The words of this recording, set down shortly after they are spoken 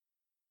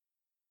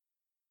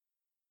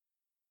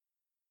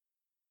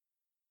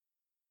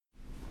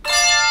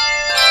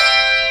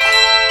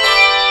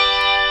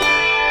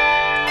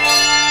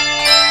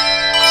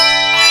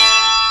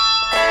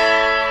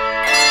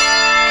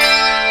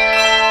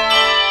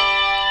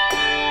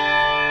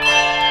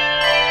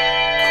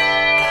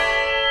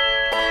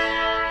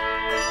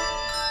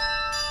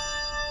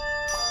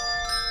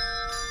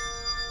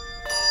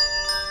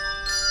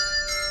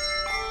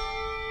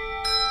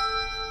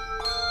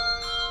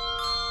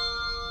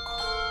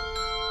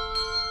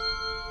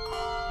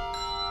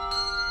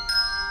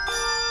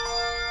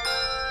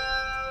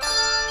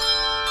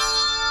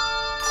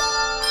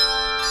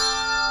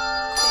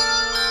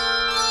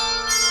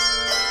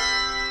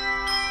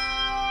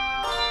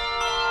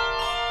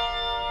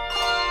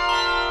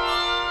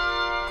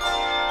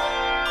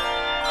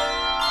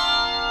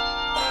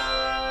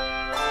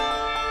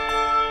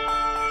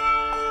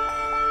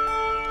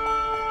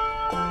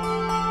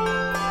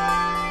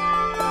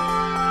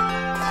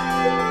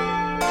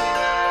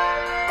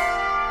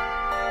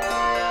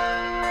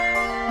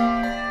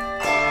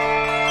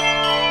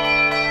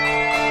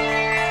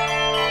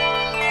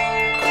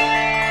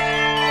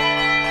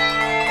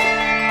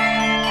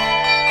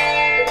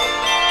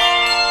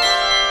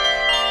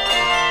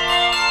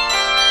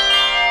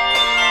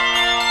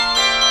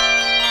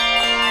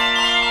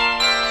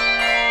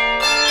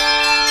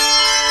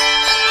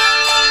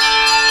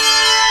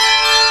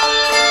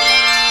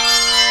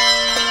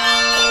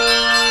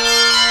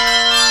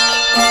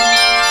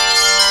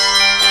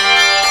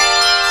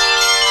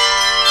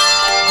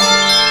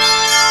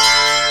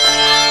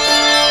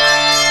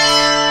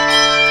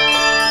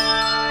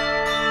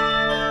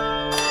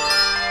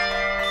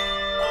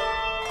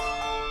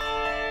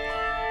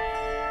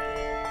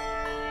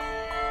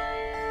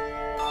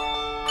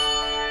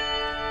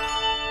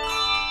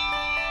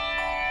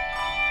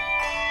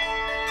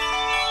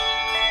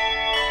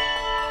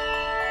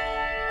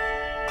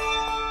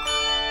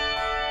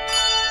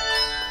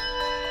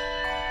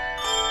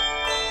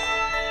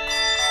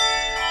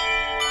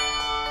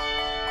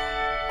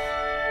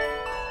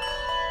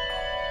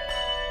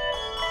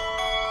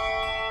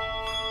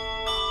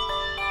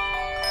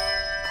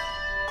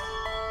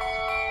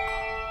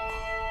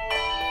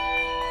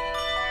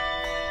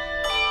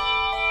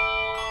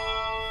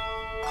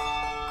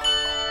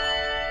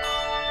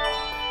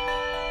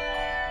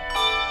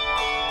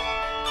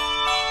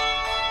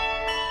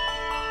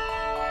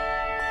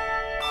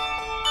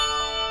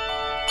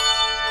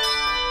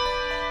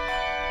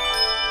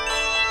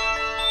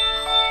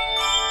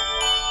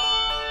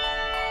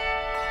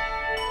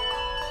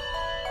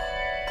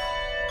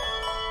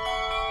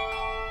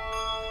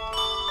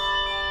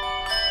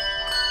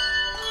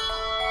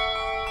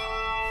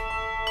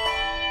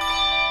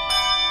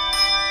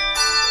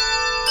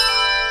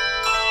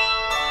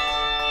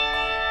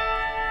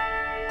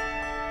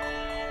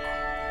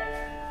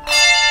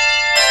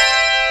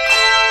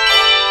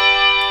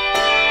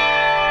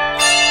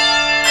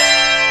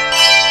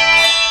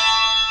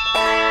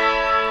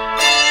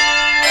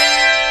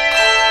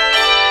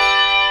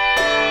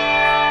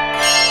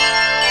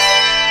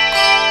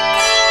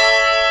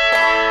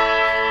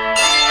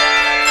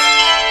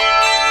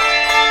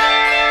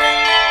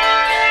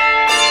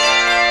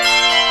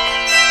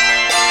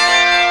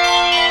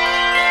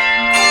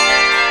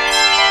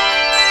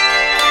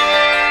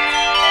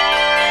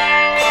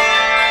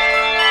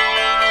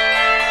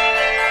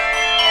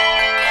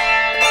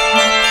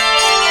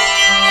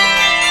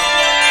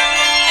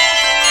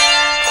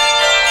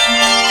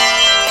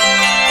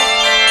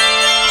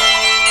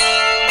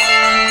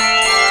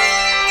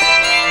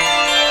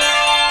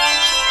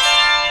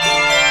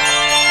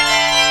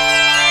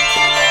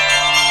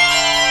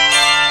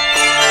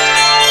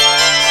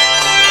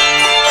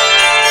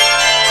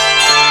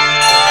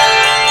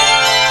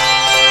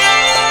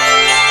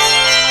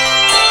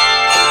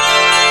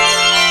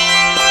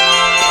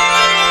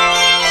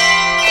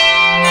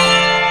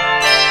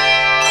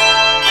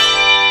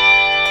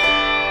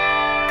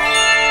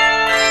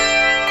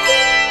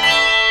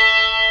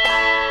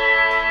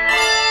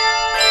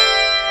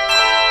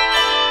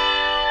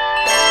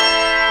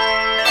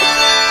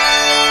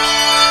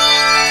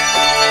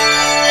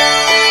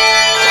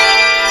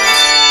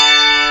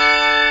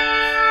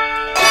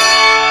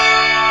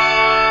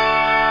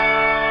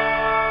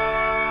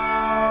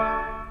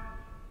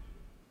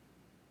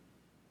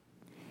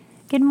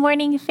Good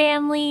morning,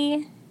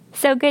 family.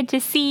 So good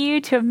to see you,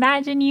 to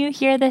imagine you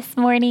here this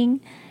morning.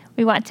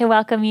 We want to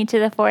welcome you to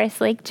the Forest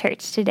Lake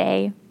Church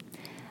today.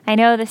 I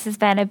know this has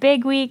been a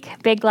big week,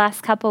 big last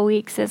couple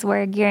weeks as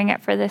we're gearing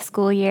up for the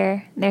school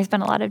year. There's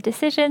been a lot of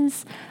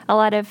decisions, a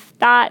lot of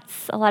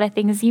thoughts, a lot of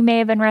things you may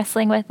have been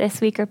wrestling with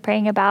this week or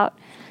praying about.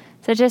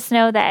 So just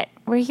know that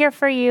we're here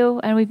for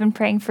you and we've been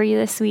praying for you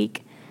this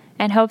week,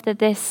 and hope that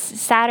this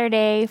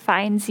Saturday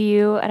finds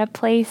you at a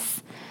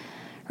place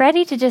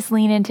ready to just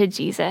lean into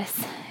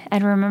Jesus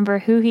and remember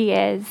who he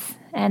is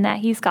and that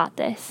he's got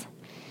this.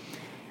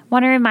 I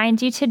want to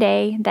remind you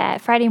today that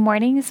Friday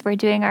mornings we're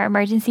doing our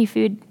emergency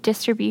food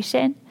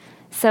distribution.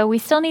 So we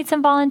still need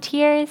some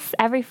volunteers.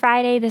 Every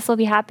Friday, this will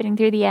be happening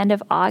through the end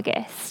of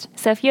August.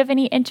 So if you have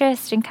any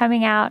interest in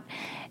coming out,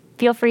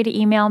 feel free to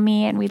email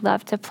me and we'd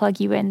love to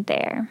plug you in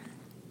there.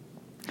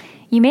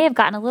 You may have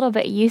gotten a little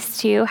bit used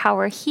to how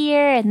we're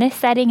here in this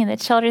setting in the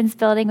children's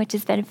building, which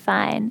has been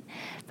fun.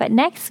 But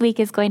next week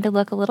is going to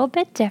look a little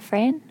bit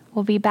different.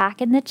 We'll be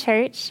back in the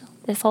church.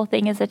 This whole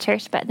thing is a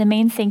church, but the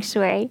main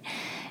sanctuary.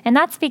 And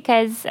that's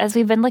because as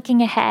we've been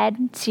looking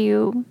ahead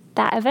to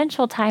that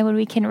eventual time when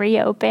we can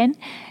reopen,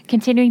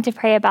 continuing to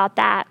pray about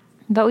that.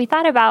 But we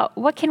thought about,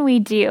 what can we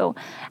do?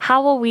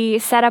 How will we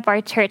set up our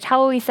church?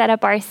 How will we set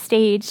up our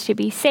stage to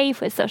be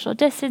safe with social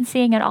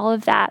distancing and all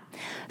of that?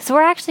 So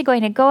we're actually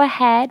going to go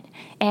ahead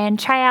and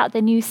try out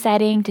the new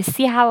setting to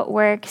see how it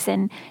works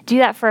and do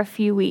that for a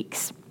few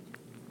weeks,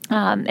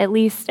 at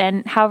least,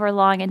 and however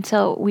long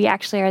until we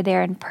actually are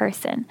there in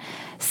person.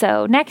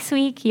 So next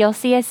week, you'll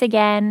see us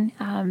again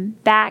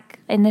back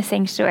in the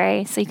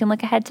sanctuary, so you can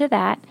look ahead to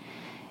that.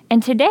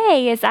 And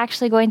today is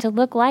actually going to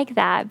look like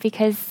that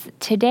because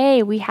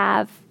today we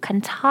have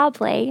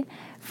Cantable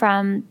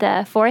from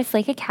the Forest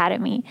Lake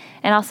Academy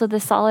and also the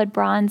Solid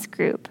Bronze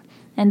group.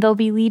 And they'll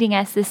be leading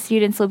us, the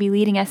students will be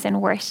leading us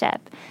in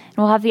worship. And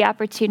we'll have the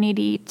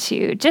opportunity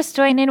to just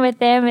join in with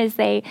them as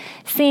they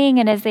sing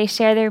and as they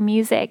share their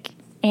music.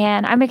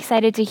 And I'm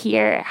excited to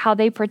hear how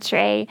they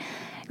portray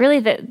really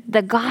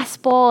the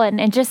gospel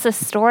and just the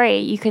story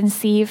you can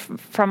see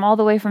from all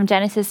the way from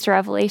Genesis to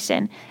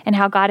Revelation and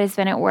how God has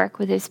been at work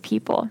with his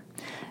people.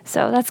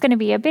 So that's going to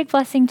be a big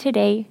blessing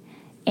today,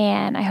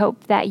 and I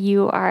hope that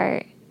you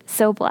are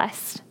so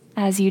blessed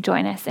as you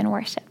join us in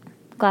worship.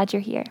 Glad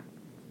you're here.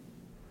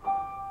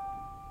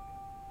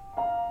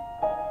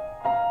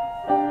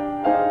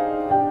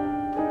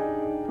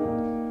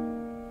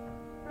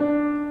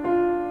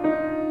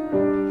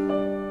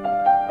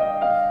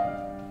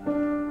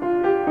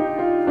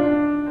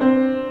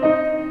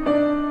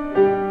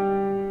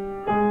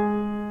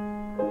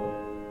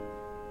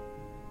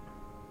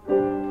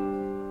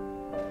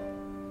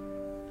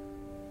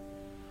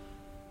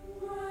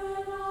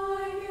 When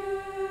I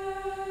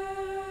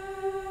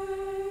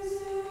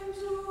gaze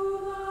into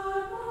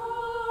the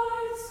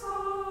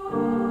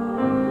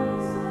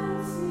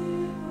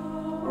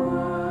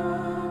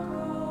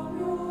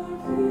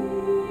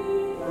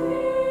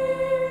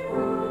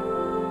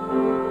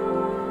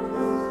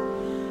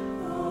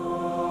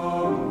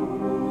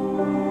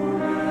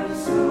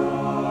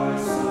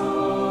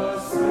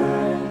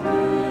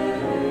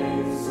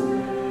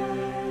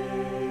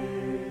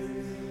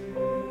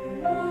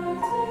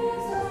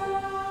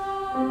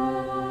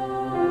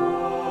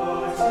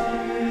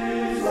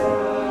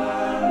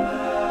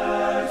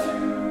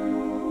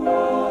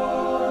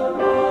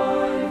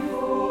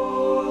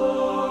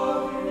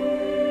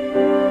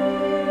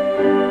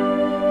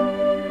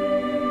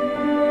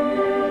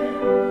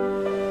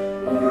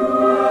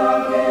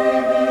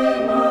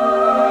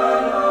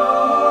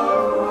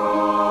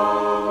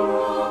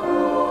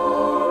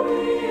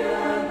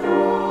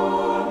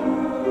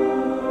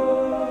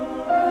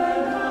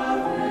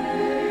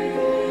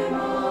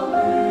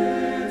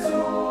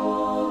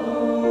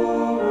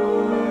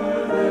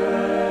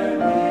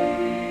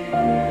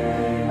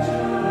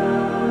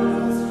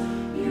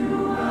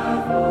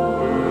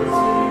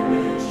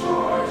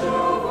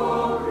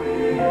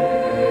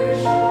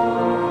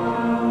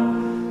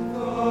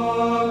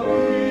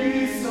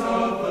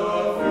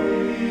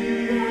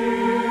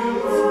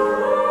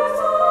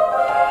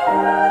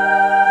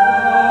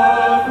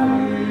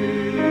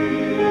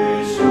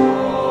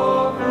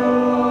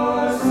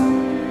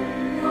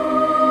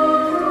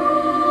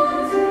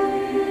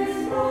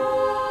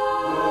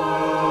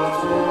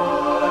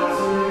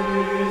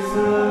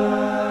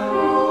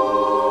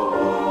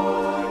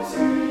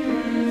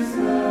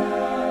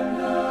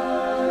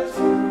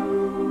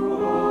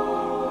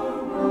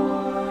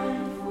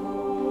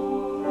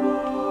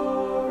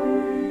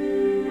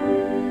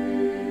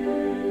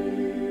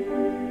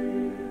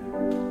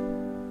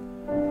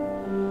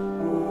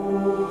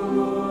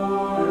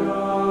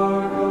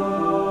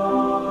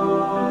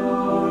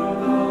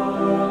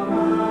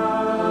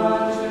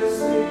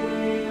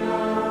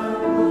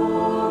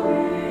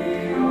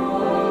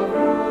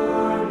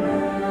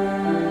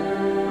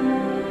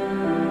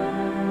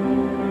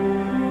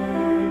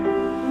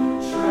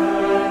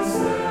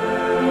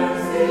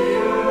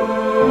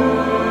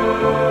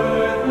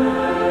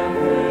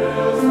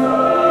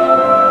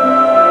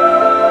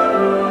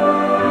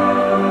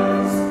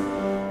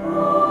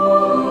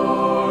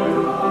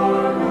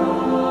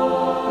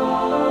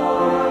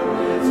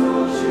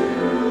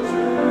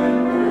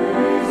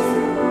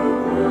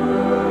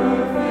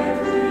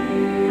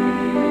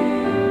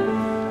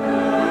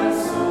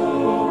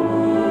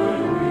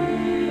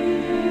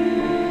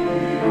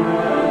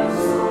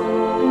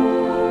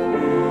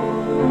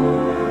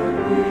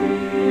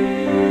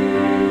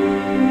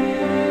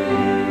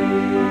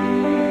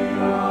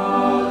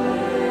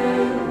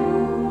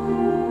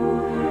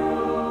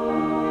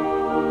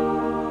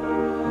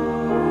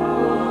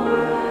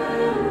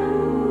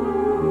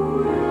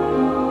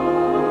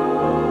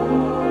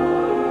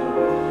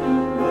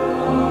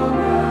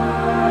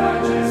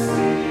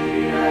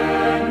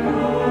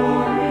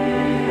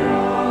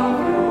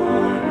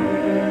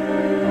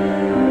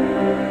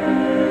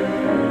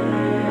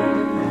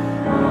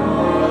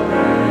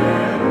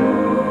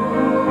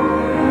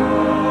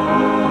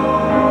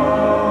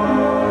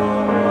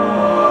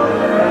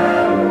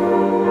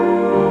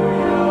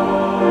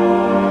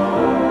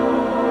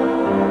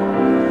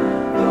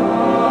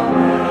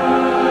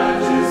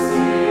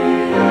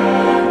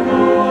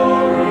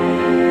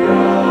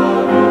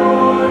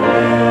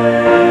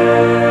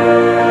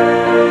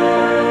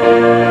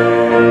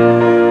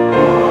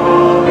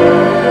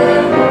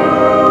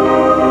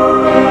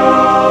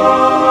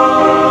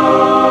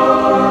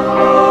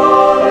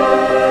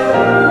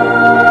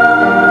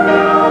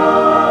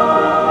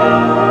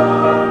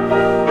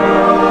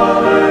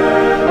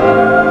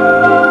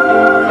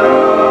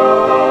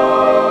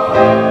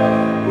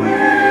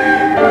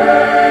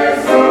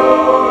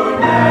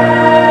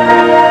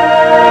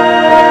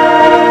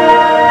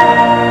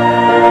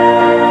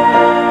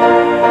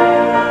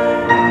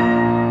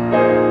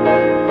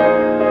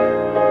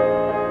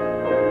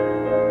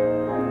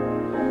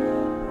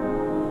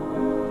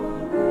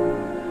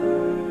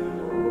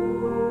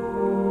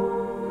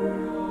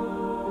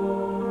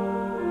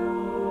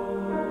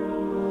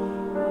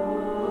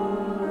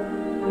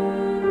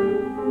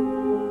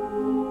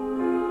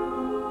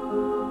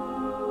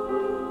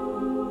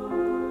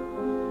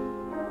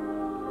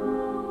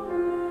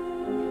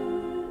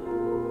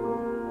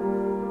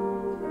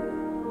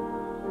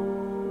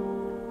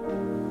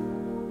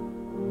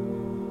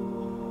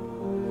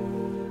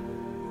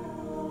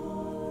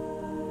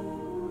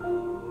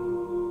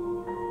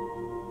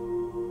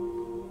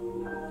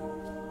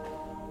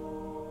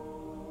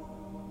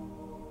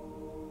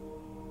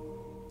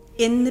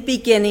In the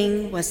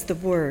beginning was the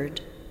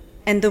Word,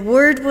 and the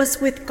Word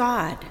was with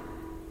God.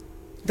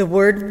 The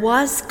Word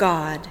was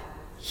God.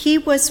 He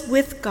was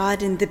with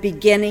God in the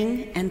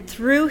beginning, and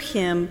through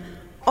him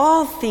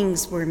all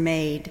things were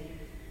made.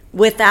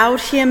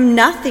 Without him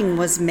nothing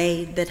was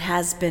made that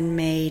has been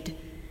made.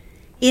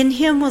 In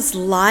him was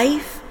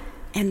life,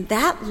 and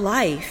that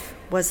life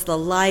was the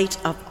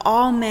light of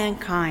all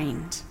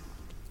mankind.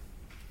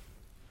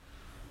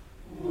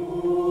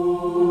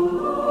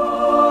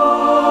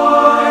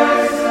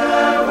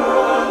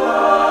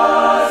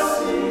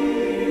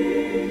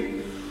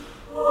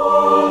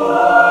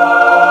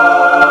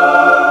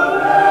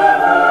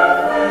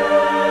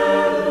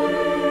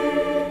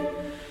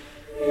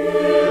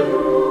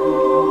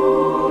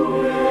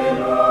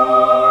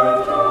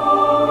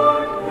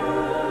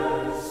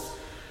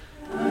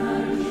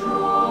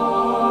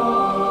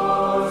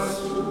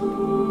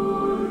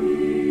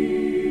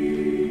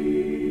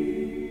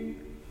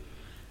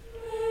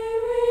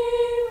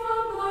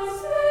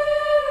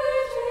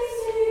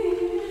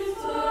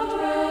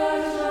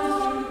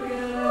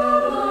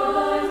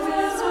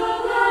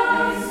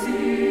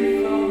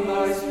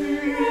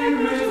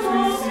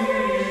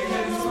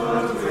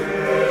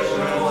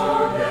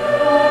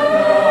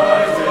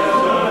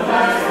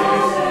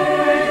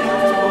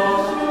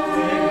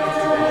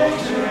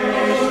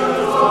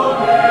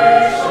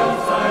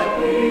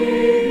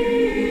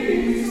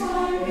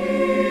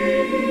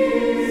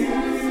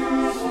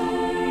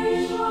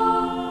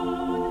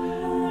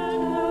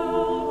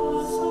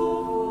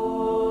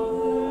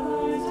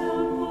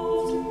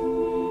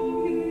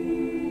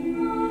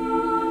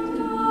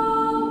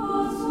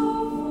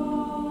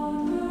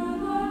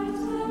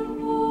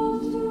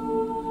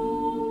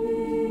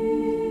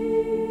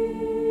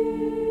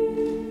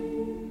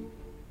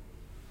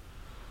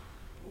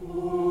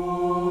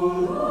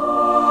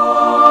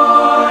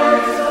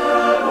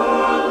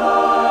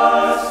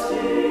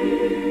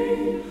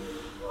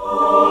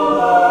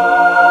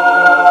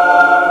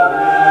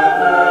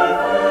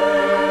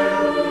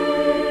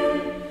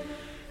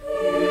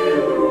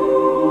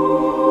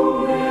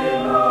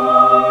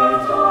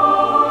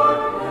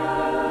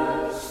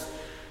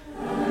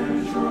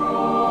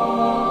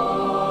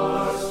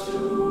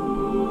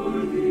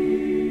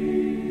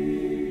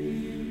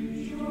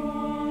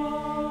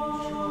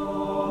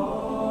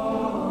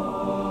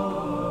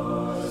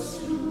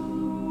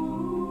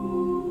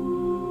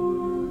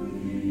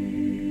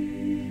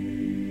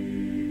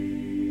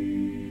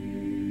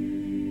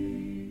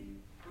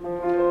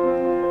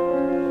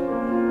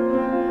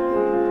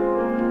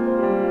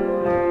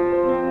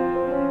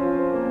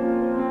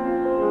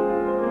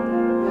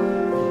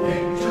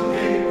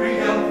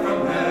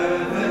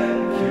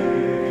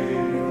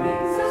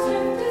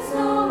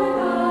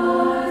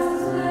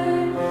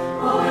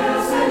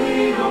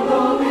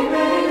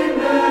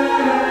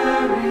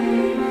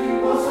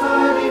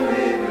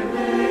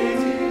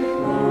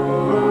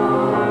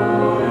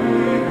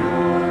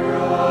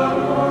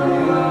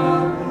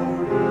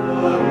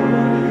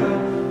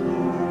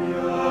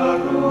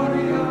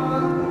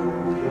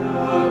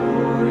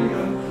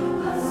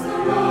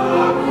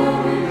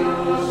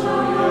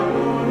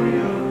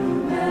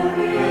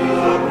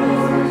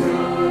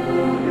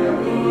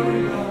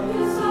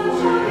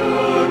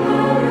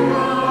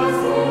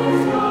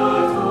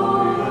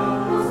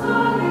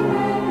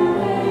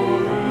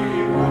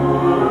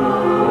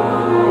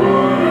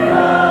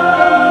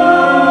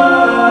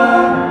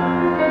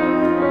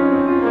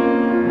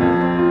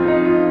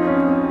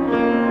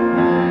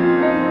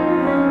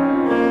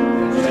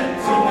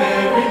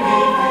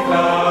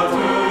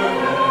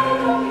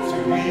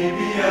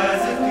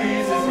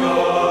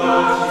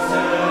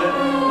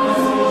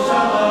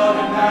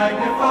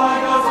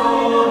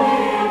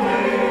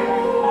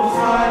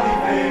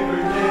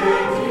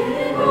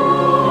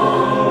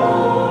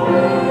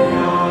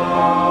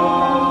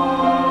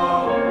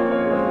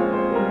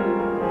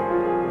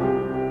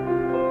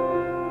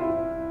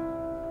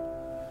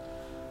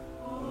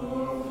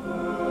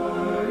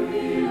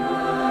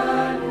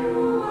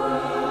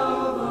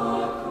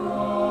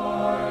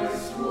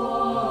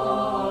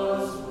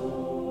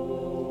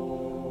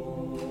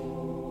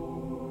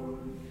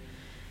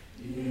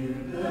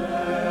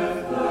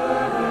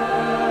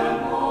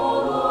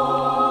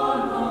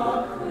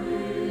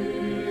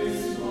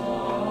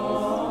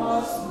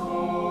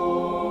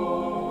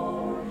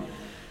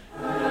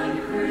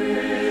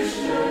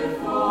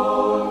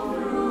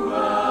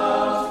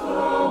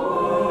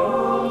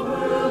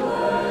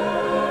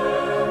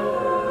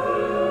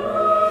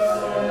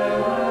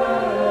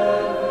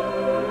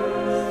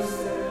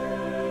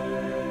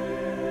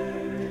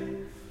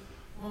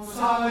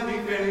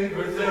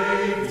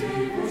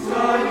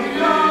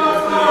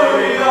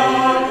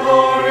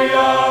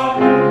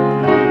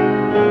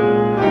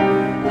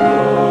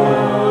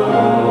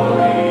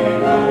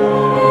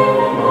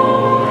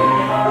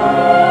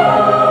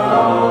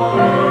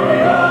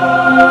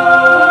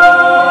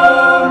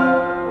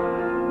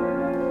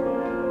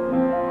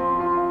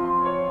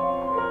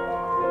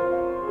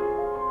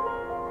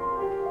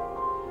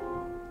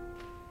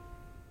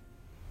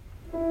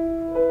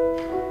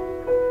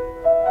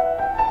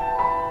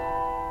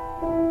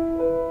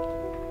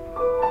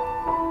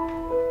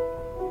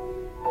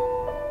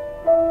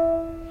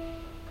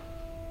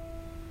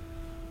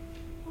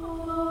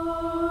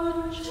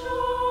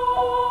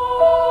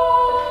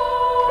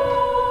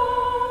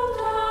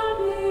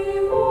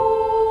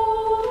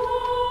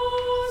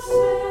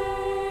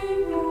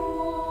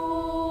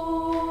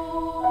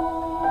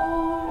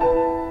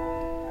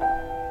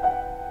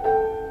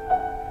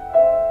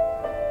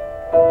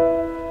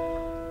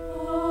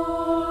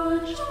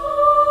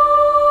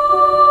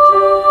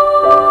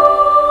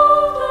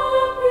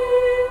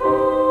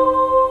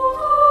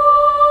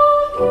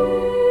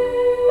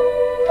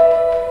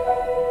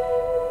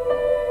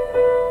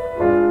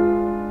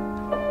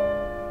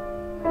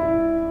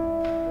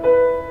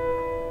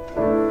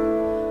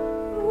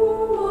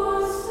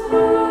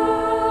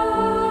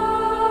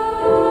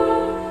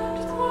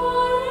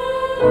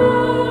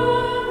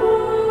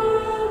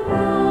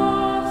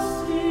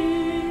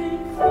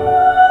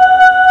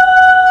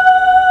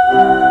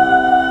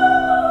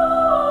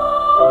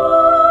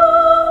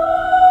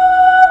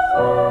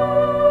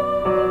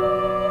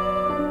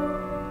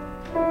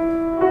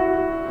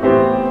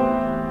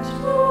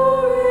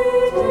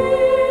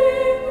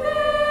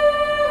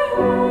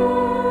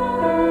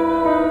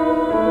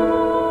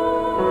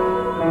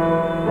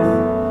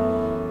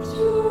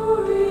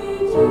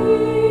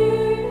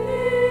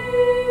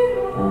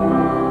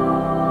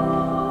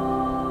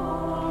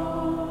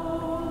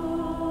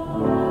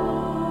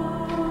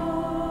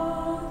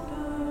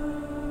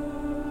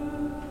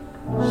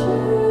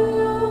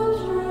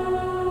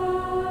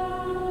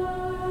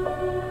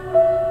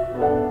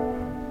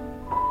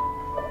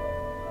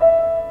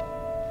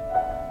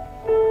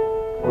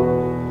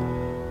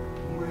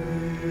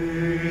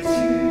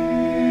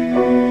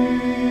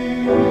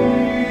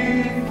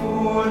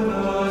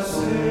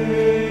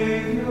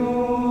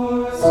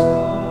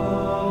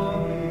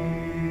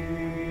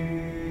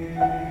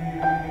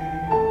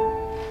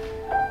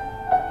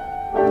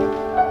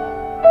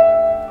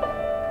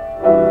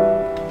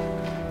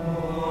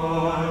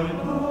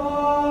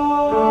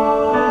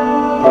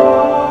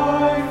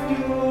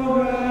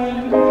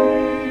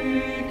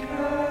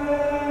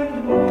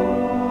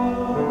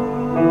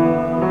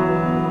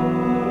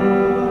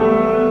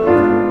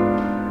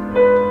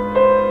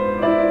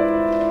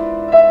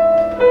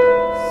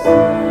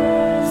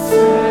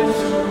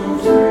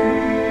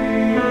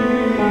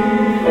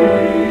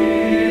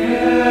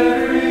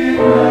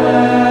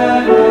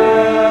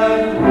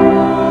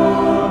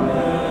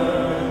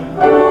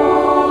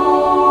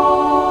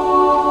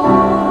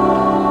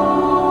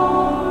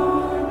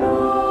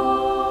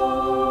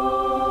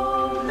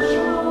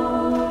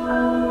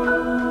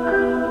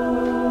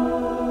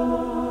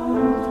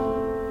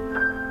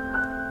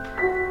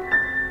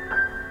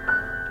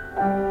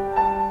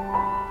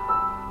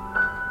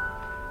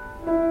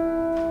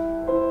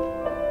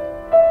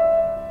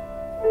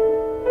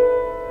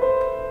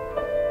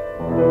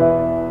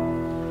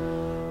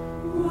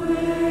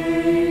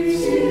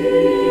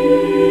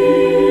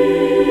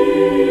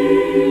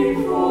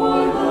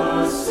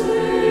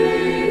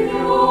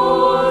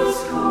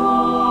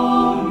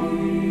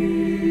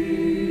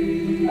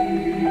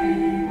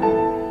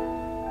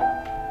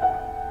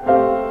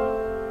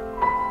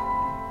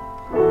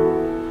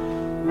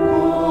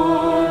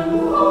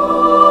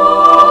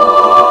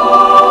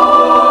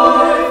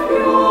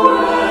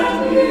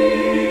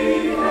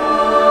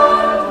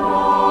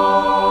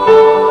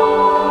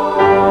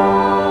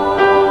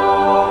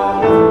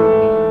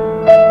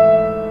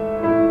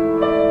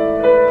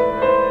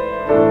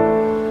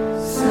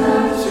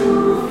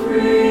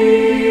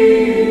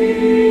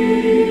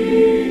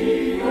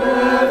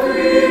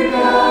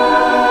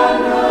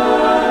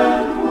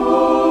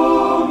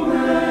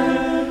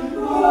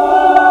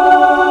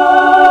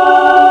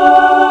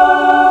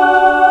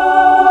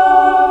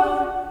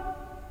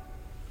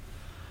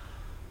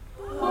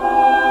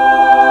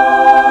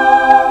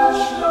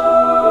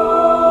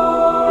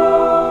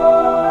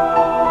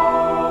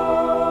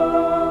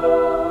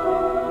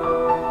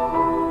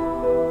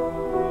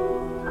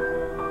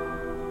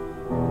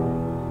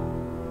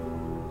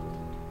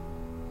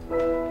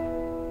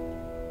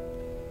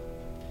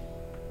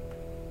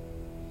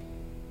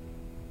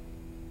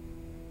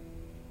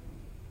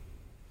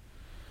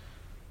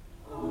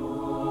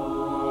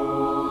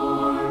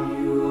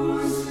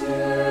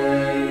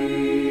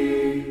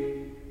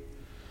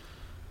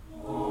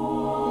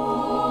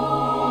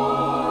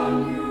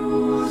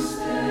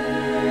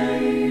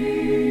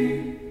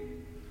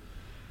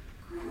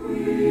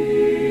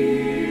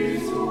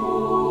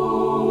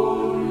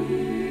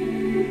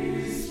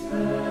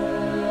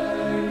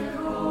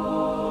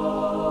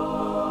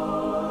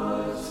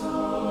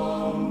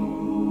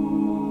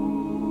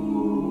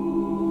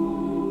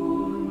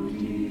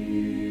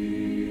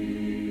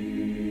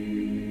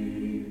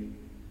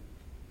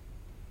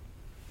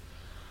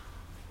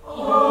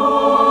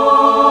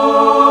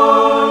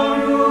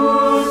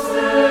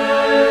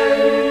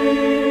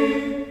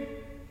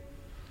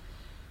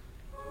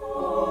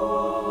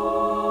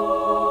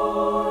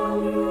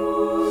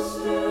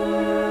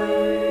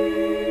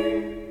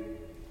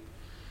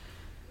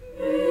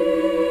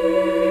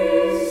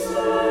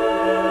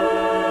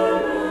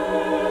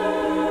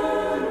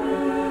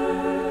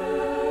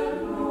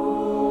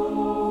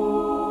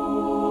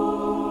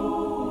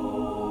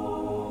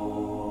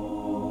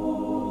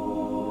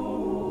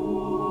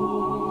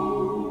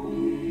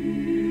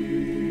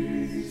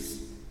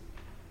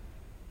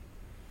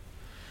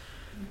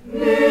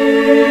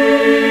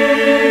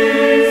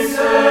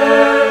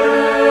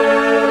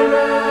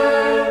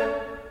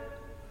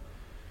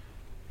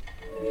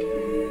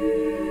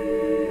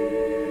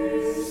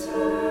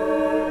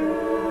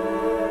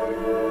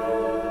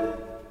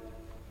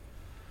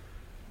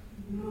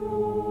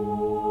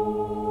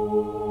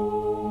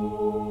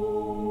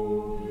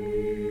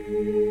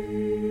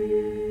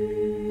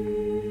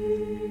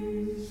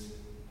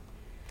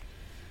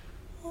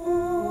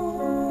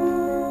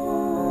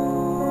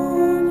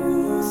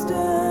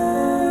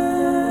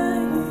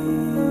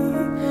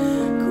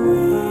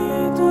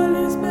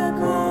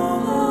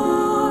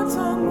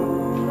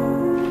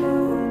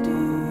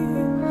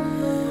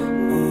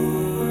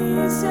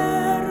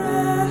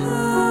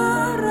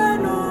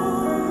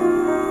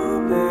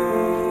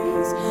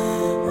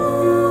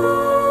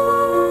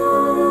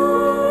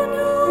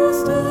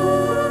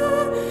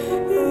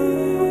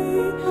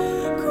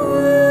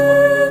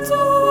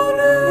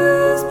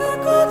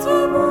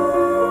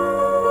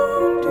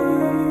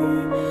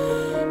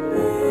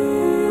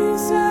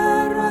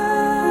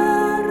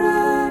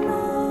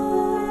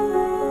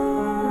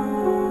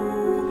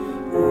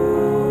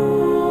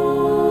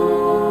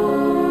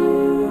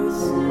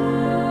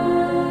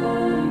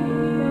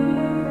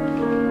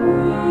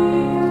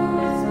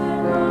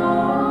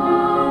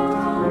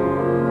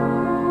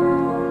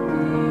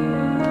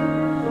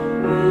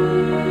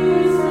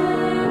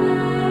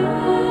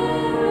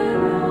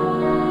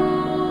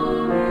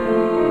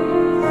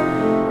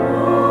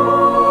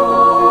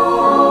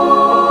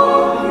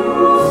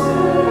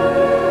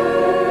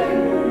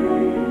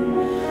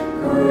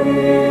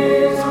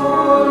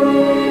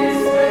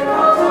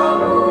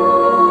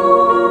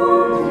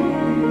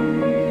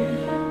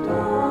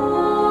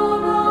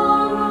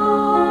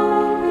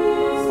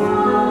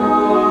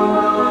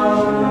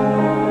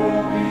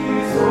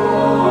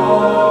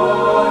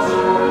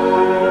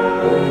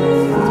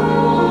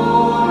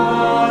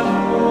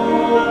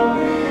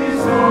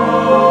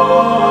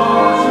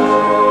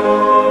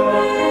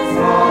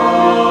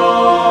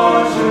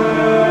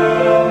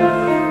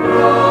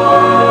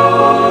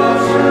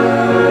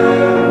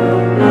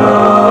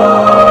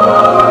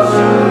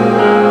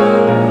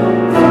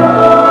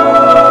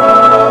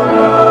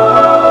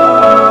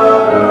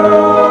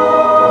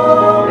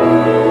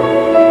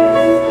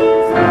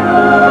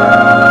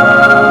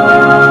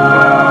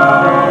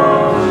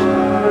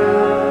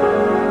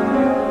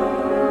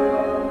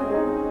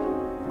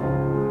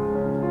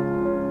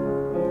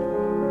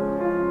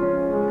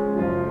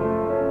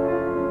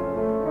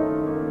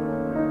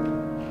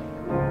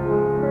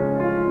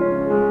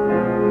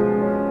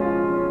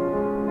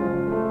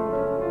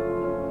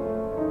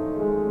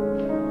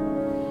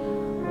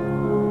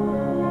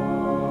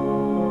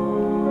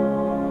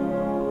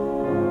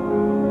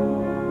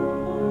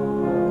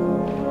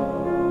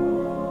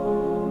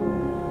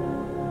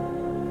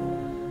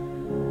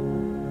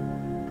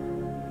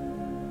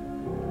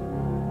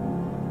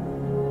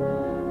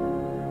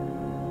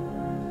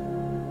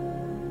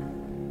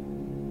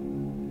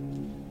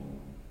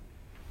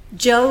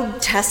 Job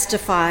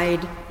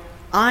testified,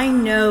 "I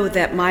know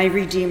that my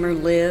Redeemer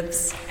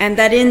lives, and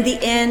that in the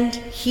end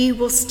he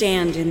will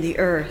stand in the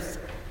earth."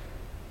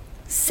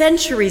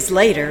 Centuries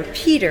later,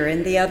 Peter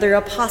and the other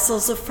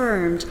apostles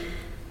affirmed,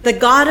 "The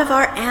God of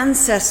our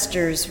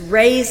ancestors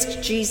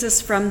raised Jesus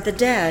from the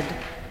dead.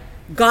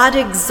 God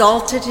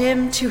exalted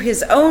him to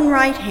his own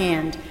right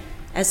hand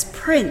as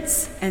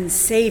Prince and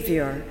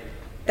Savior,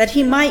 that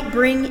he might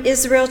bring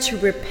Israel to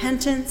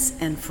repentance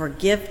and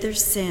forgive their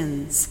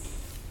sins."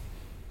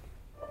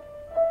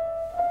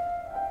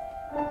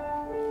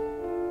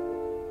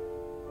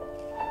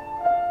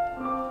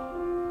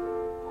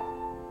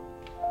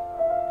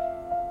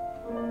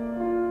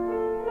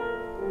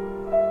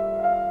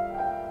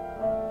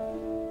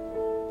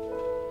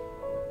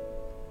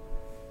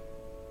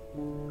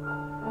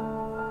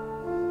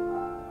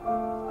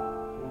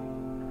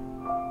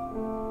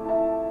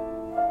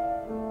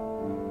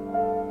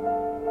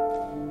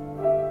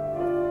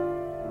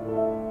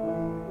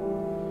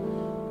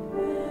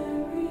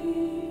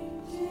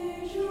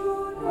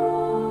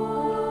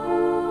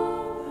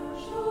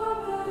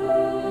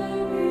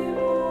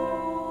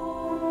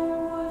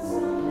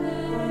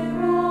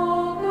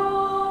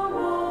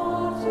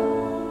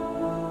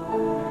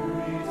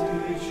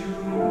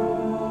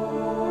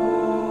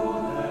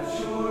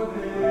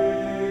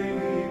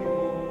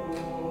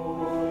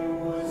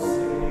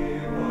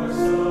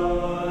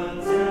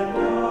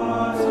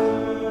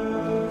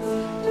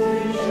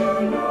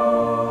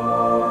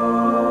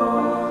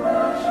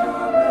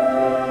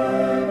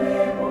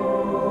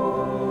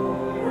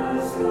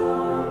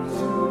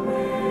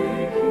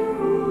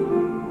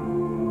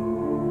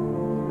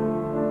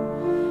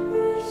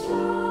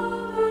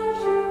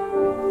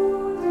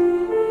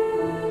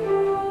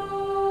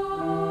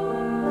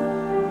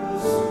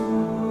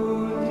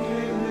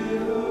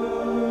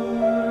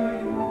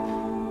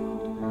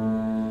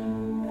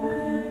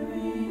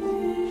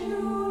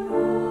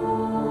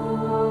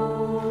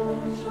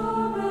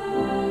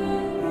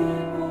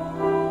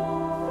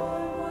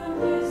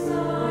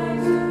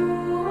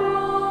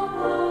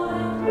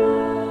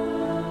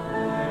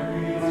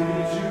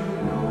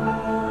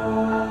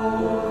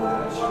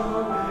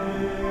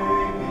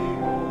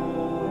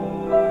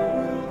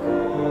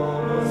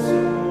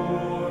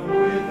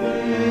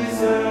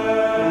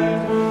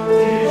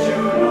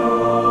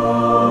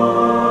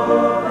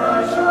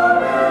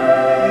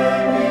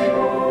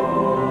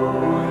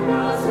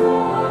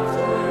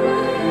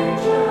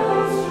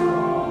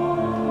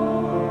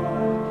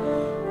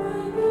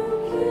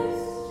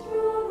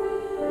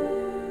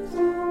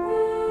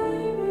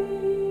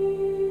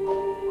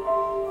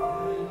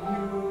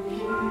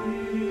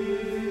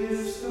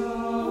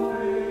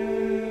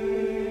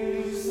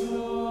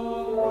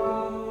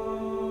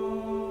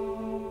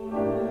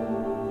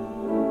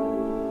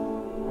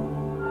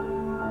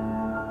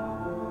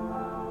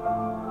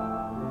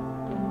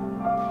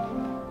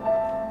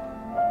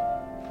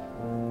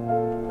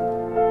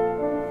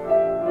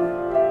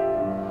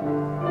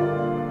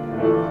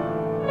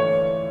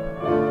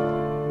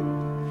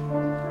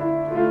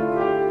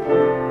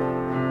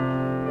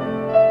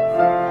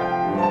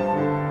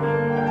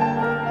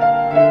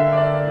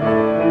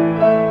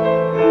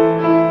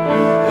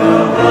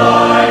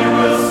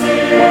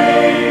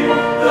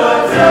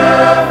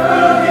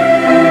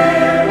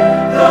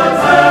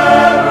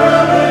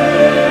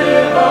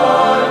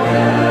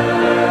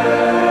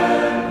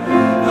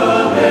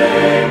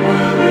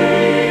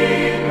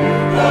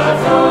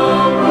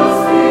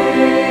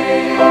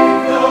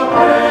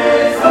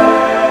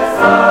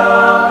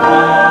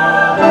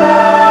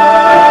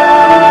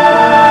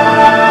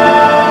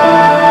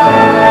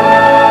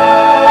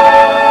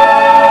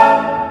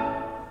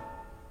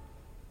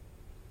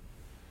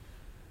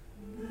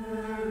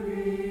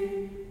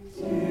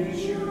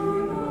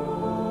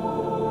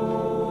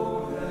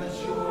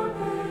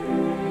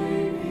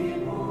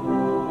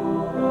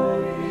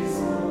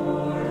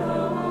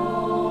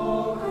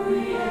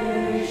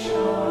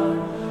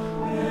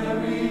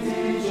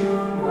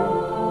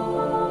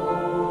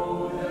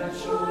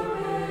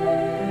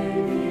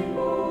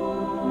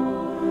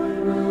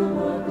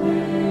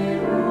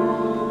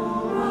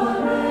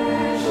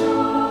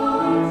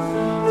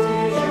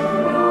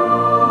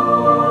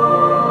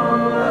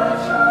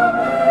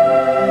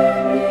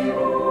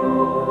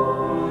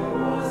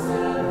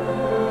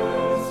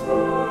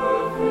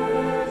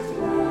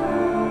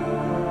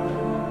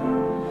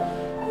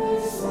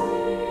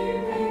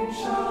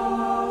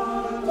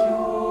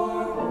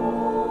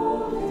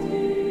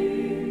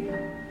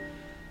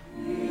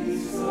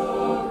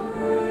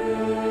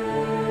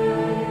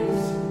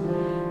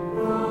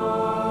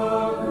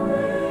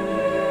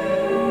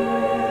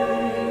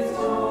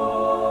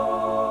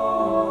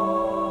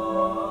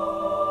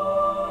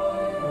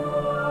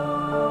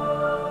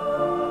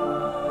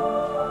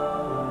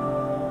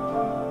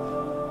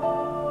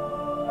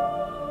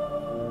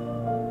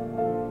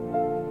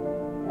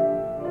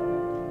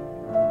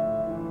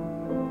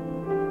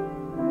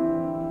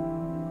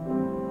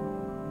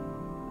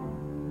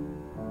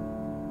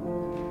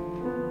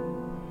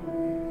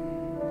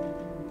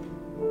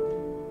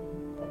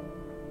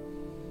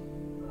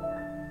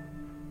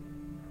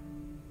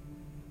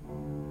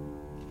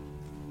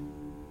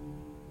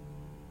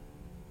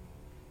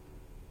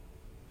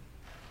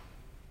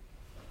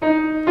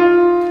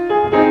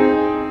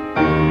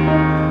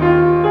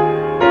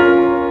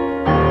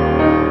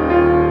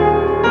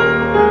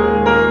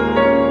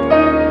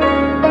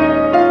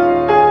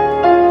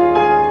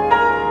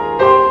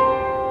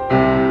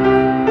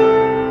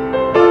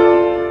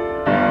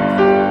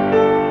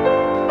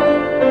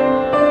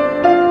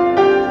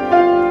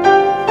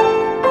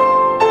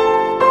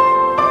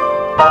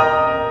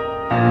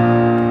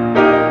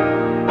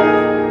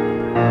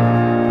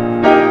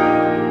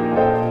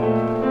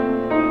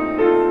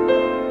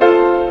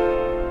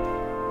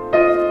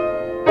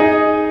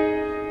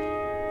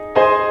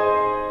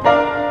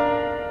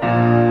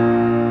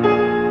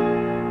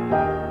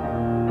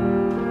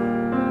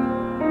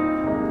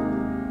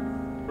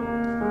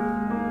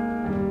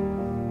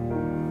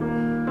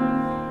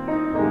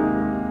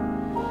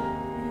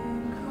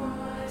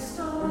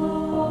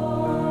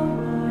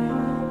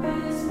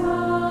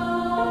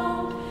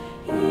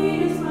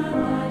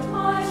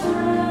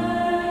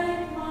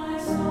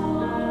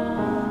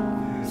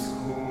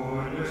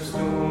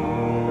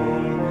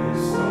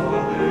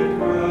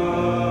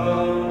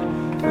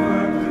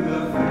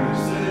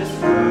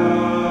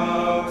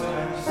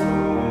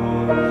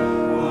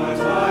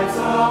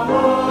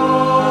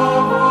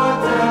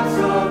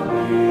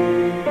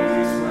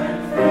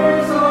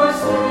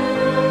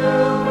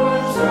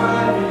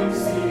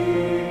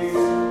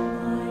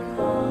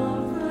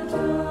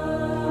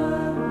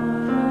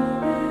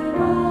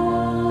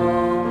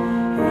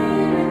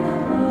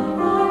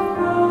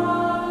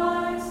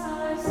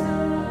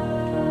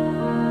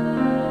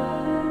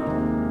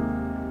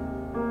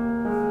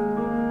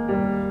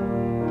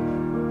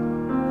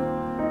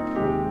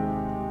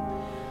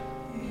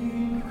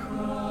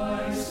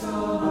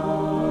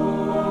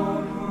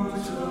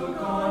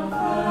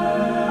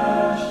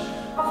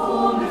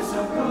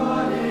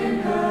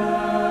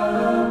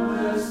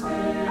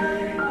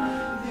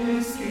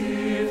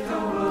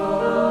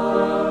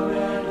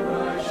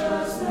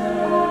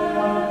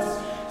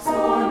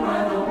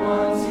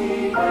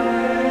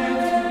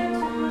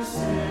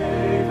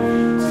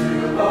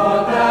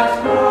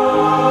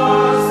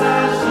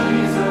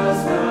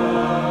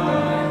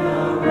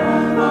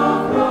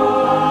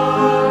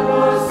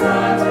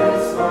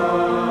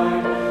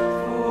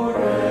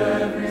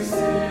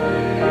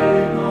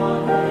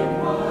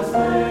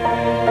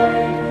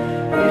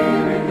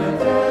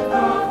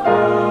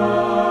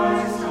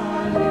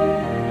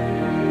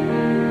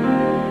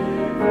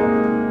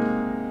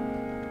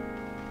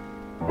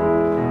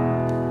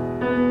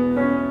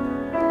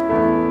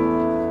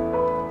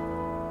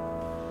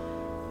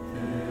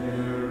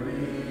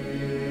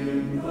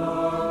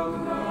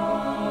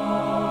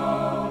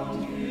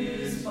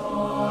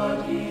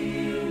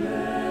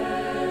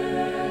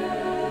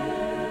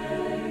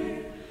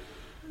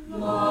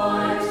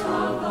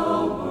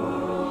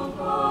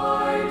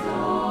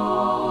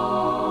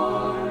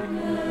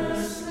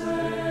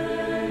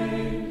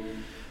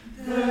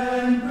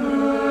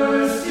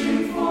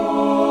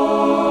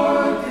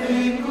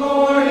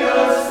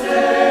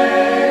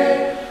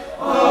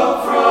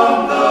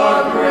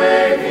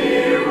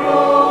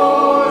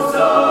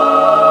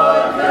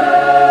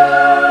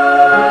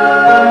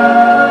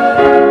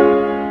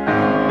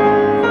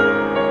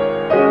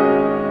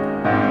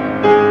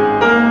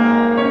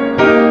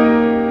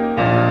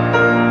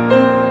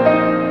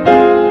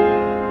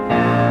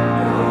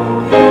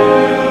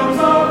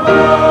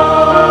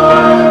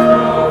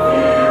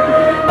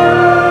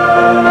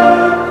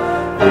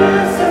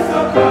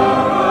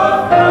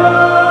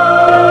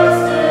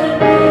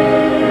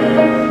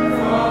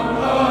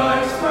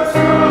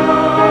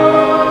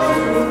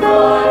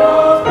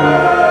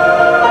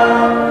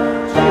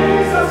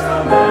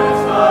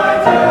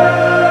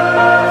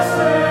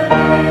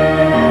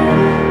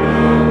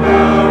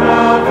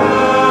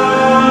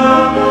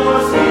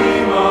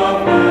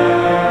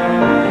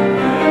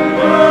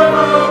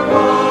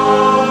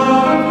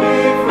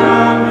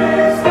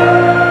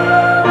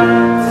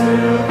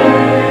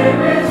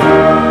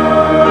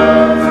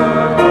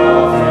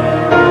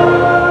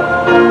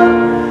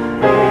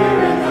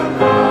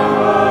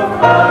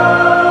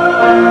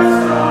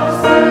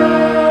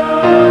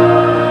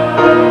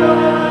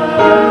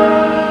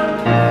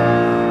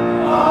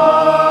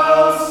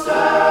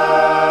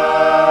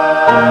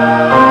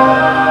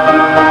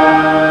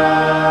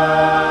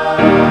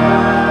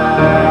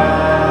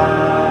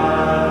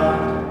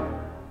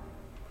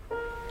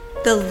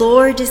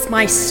 is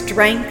my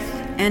strength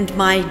and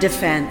my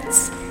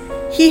defense.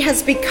 He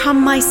has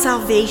become my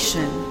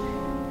salvation.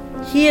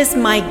 He is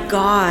my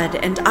God,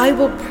 and I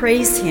will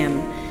praise him,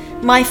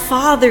 my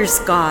Father's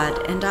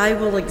God, and I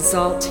will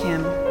exalt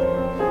him.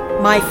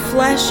 My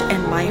flesh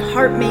and my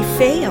heart may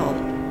fail,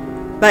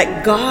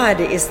 but God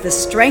is the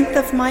strength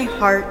of my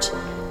heart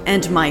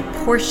and my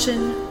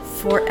portion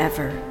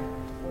forever.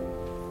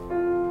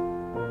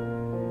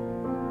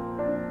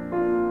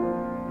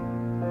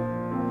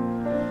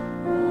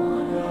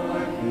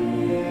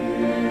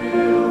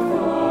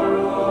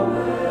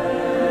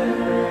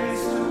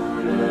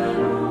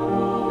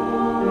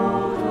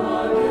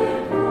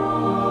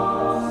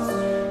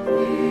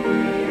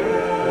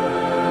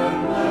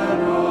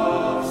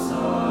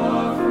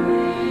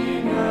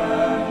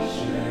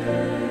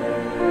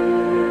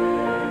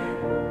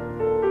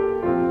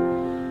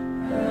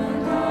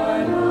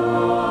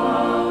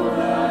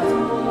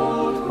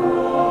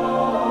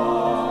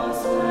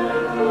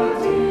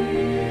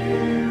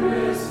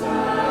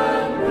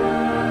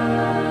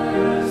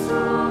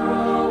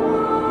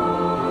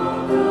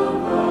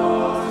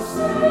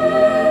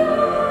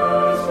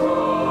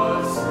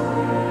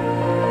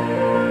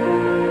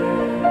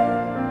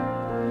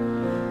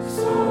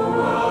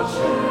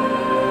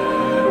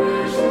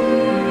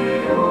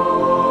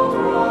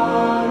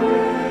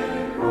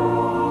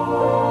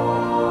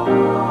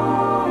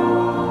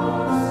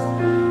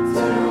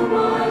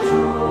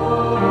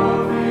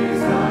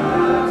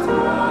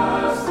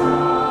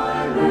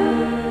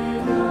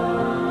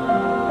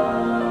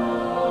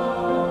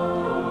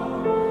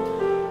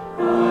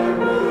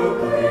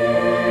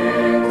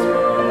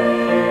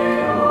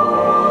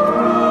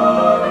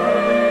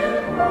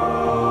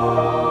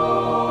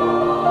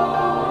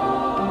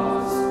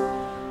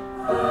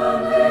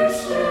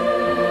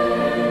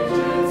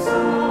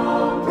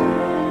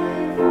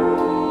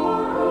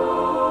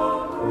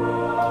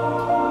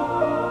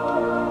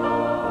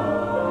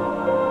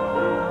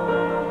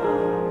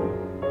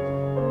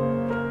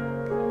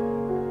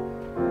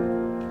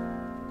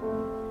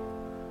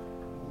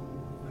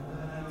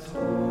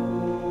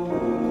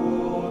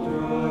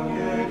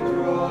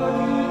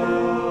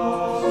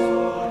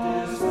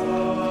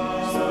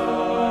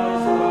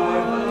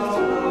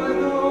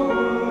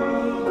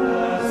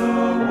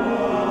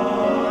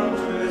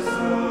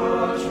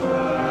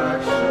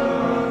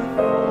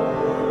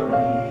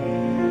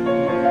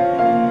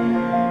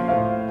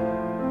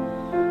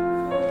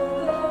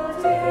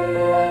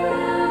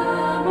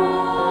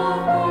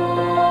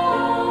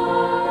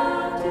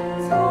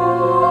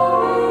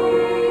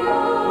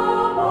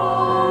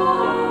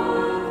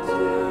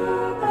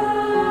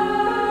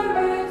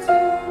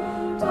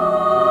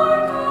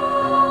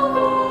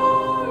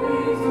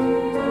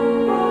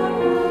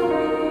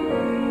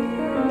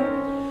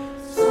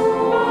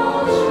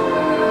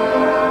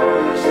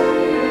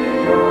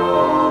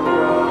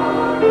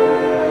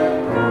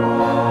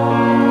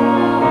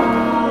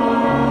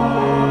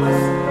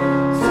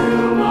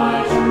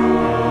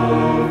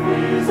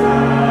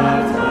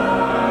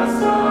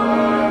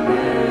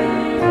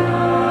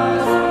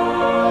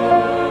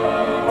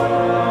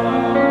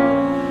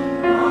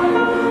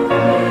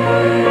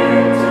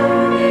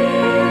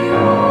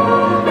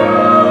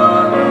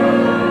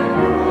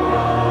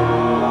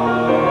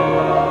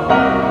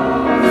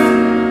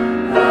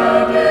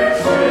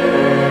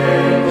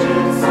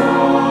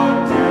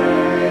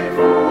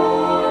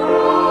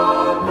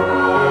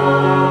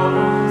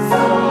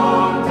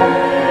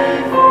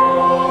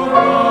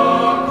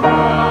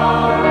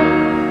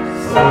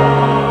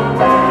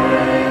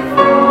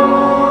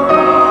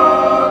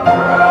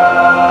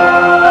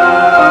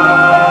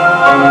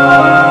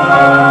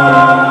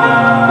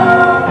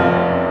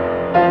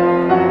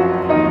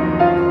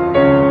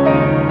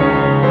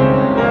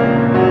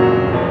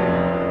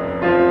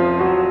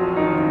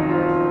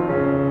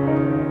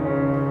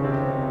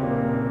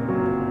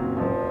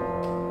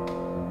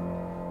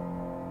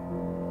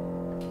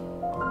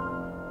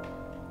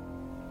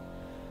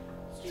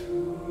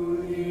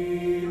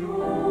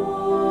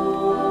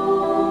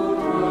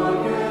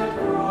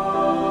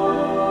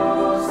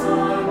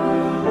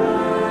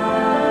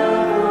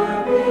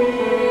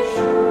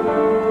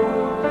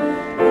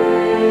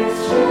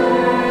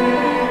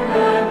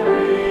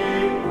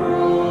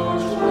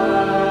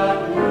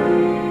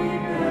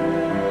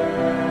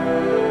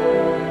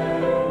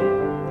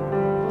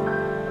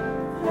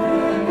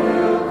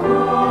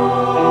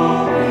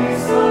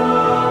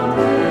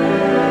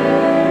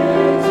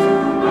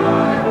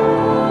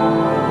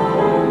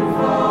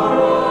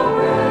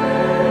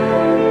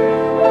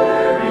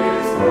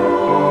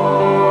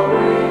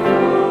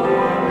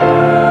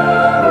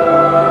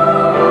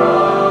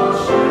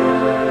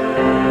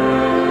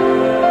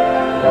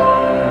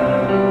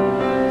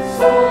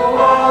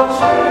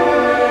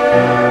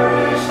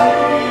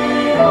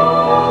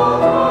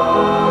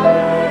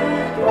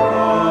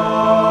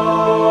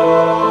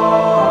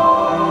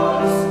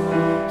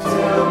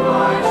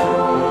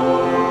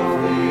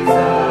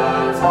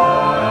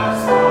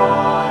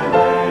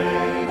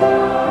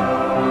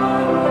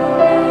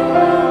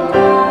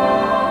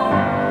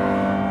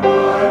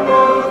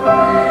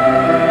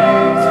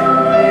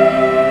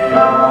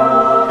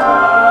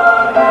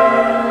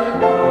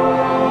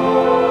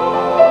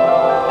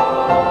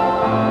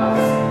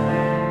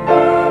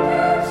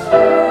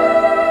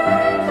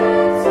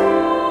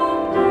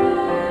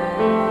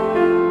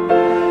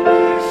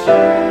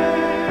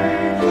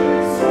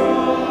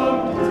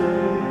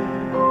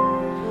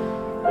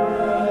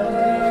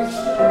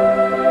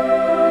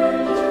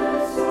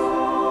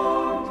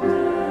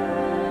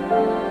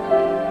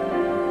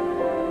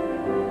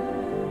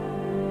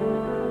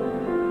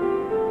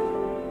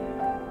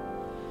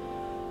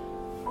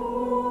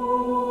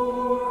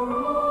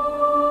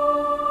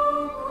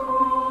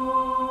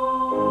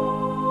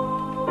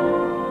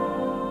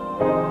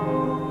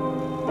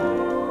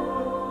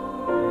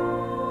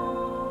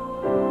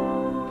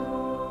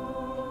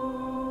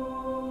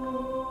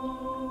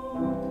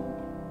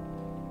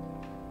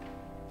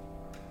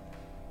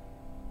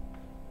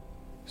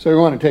 So we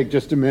want to take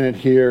just a minute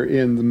here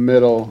in the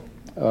middle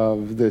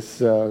of this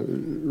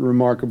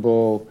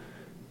remarkable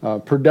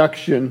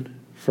production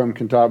from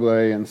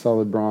Cantabile and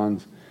Solid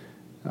Bronze,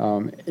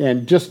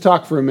 and just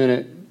talk for a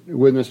minute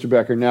with Mr.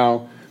 Becker.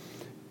 Now,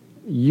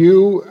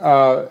 you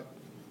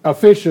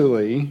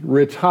officially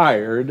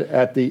retired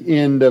at the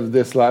end of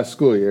this last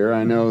school year.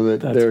 I know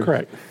that That's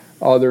correct.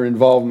 Other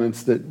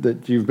involvements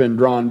that you've been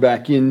drawn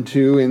back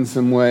into in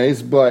some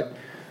ways, but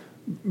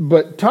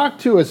talk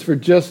to us for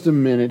just a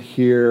minute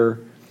here.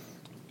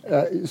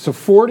 So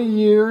 40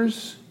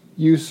 years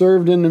you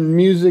served in the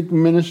music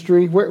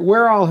ministry.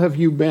 Where all have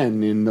you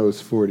been in those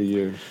 40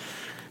 years?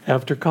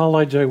 After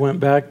college, I went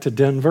back to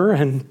Denver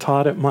and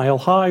taught at Mile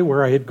High,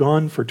 where I had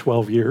gone for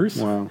 12 years.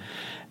 Wow.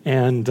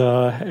 And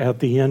at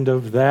the end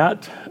of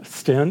that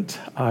stint,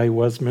 I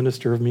was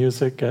minister of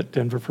music at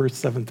Denver First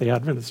Seventh-day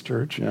Adventist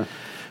Church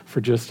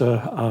for just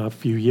a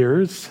few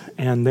years,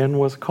 and then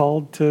was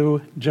called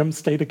to Gem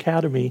State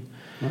Academy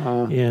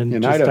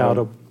in just Idaho. out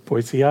of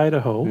Boise,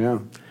 Idaho. Yeah.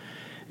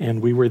 And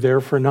we were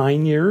there for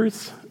 9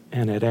 years,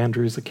 and at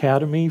Andrews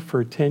Academy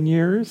for 10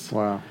 years.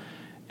 Wow.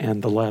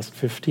 And the last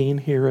 15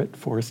 here at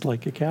Forest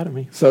Lake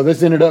Academy. So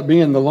this ended up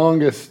being the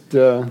longest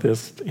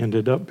This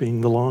ended up being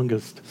the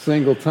longest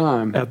single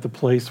time. at the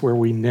place where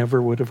we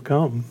never would have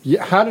come.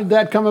 Yeah, how did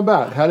that come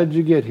about? How did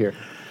you get here?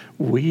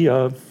 We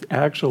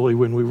actually,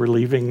 when we were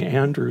leaving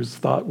Andrews,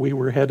 thought we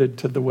were headed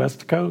to the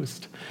West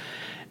Coast.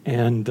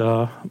 And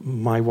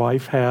my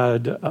wife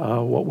had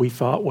what we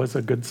thought was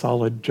a good,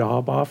 solid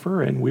job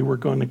offer, and we were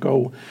going to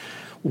go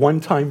one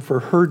time for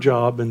her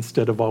job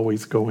instead of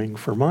always going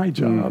for my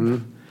job.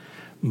 Mm-hmm.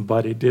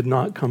 But it did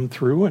not come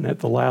through, and at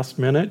the last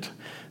minute,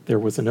 there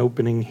was an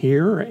opening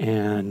here,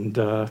 and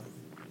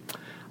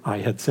I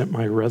had sent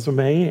my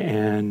resume,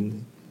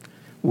 and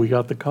we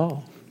got the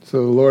call.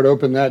 So the Lord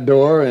opened that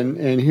door,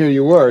 and here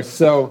you were.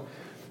 So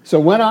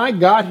when I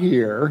got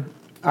here,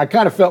 I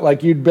kind of felt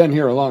like you'd been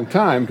here a long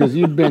time, because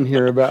you'd been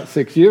here about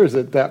 6 years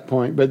at that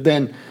point. But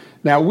then,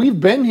 now we've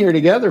been here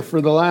together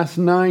for the last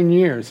 9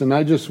 years, and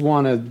I just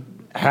want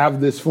to have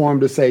this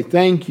forum to say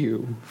thank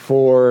you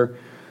for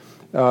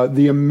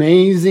the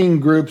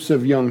amazing groups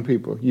of young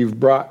people you've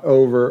brought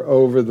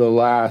over the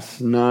last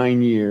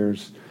 9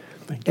 years,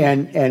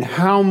 and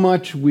how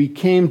much we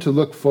came to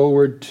look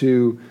forward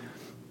to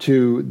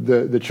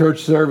the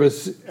church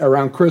service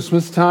around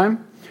Christmas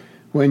time,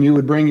 when you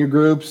would bring your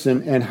groups,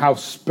 and how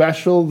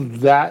special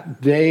that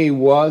day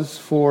was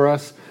for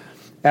us,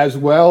 as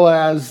well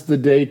as the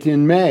date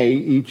in May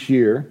each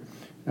year,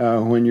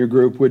 when your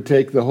group would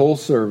take the whole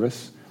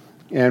service,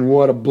 and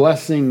what a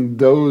blessing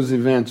those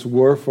events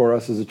were for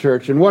us as a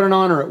church, and what an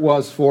honor it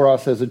was for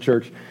us as a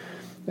church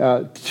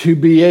to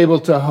be able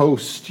to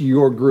host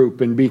your group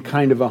and be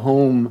kind of a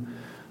home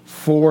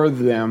for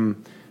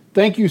them.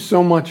 Thank you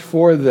so much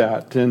for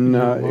that. And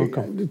You're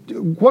welcome.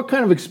 What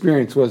kind of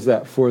experience was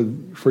that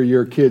for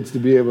your kids to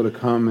be able to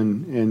come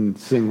and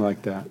sing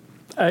like that?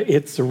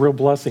 It's a real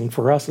blessing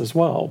for us as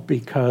well,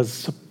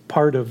 because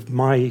part of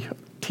my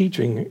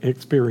teaching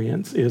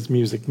experience is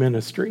music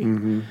ministry.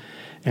 Mm-hmm.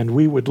 And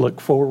we would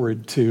look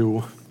forward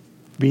to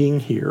being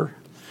here.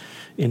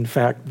 In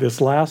fact,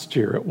 this last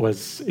year, it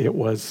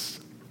was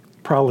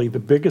probably the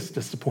biggest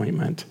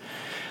disappointment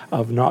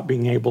of not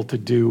being able to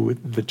do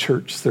the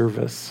church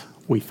service,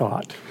 we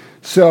thought.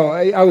 So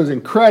I was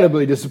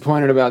incredibly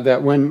disappointed about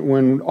that.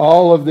 When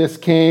all of this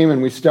came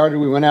and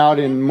we went out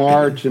in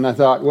March, and I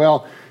thought,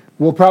 well,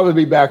 we'll probably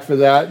be back for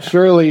that.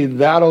 Surely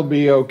that'll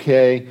be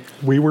okay.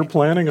 We were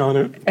planning on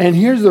it. And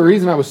here's the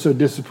reason I was so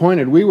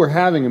disappointed. We were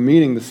having a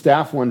meeting, the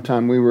staff, one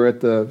time. We were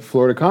at the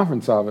Florida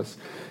conference office,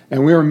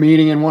 and we were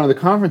meeting in one of the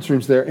conference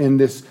rooms there, and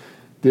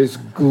this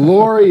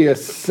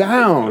glorious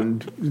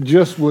sound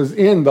just was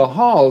in the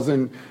halls.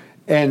 And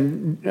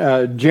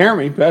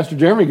Pastor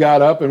Jeremy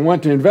got up and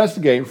went to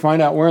investigate and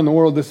find out where in the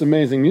world this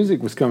amazing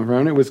music was coming from.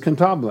 And it was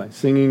Cantabile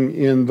singing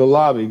in the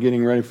lobby,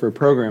 getting ready for a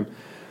program.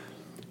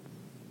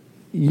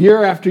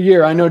 Year after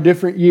year, I know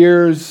different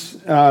years,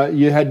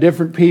 you had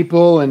different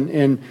people,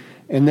 and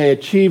they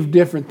achieved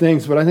different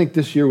things, but I think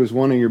this year was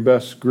one of your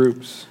best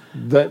groups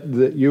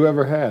that you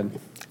ever had.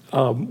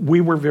 We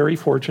were very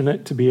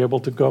fortunate to be able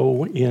to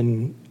go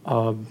in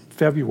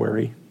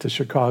February to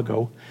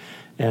Chicago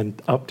and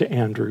up to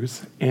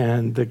Andrews,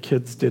 and the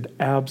kids did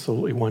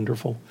absolutely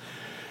wonderful.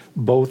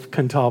 Both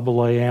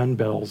Cantabile and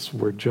Bells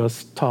were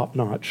just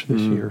top-notch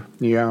this year.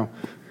 Yeah.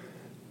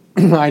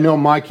 I know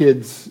my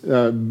kids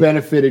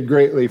benefited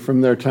greatly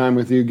from their time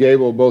with you,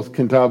 Gable, both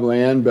Cantabile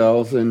and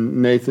Bells,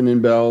 and Nathan in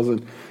Bells,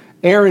 and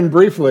Aaron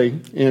briefly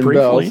in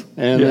Bells,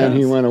 and then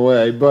he went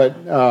away. But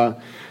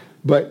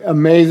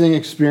amazing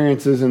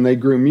experiences, and they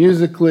grew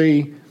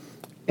musically,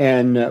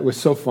 and it was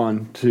so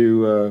fun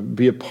to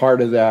be a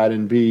part of that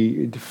and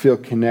to feel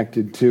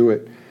connected to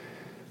it.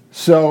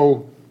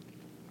 So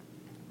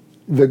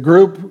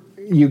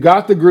you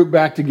got the group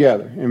back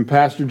together, and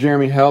Pastor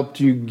Jeremy helped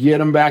you get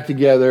them back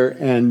together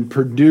and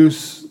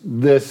produce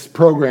this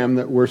program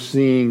that we're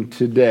seeing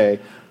today.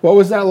 What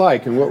was that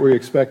like, and what were you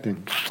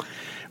expecting?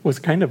 It was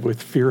kind of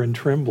with fear and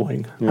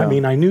trembling. Yeah. I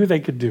mean, I knew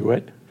they could do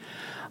it.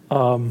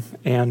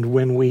 And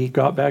when we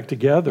got back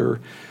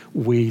together,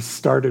 we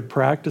started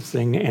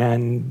practicing,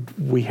 and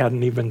we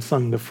hadn't even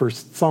sung the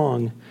first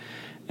song.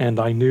 And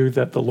I knew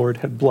that the Lord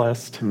had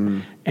blessed,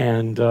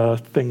 and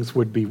things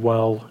would be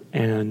well.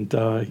 And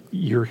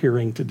you're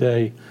hearing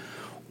today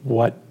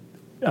what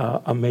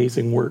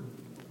amazing work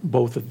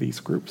both of these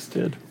groups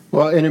did.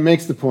 Well, and it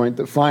makes the point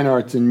that fine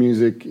arts and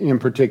music in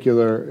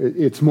particular,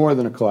 it's more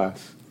than a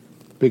class.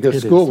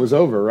 Because school was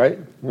over, right?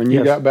 When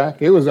you got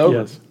back, it was over.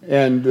 Yes.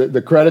 And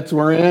the credits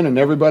were in, and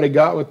everybody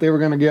got what they were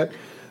going to get.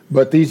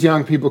 But these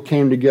young people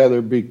came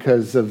together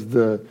because of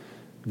the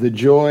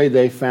joy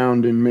they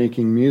found in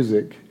making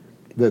music,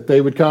 that they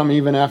would come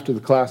even after the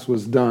class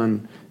was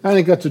done. I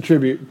think that's a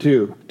tribute,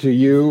 too, to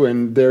you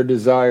and their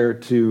desire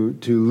to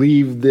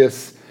leave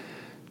this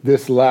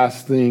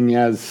last thing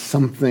as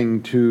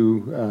something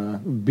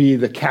to be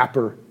the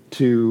capper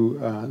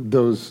to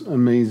those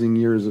amazing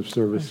years of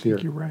service here.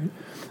 You're right.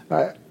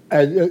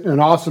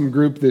 An awesome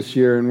group this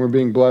year, and we're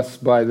being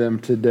blessed by them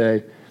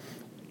today.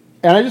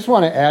 And I just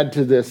want to add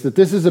to this, that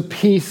this is a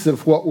piece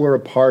of what we're a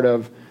part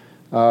of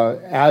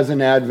as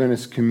an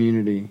Adventist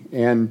community.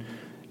 And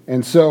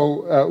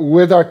so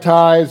with our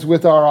tithes,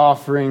 with our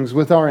offerings,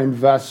 with our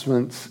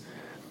investments,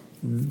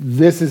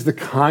 this is the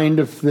kind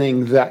of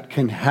thing that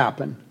can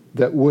happen,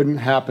 that wouldn't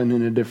happen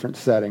in a different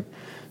setting.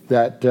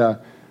 That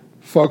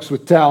folks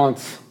with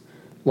talents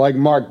like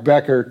Mark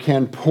Becker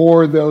can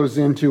pour those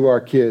into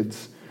our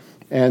kids,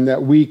 and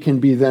that we can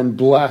be then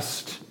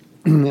blessed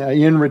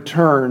in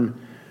return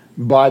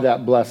by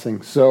that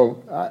blessing.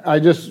 So I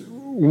just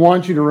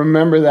want you to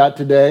remember that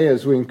today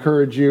as we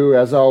encourage you,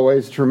 as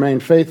always, to remain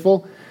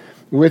faithful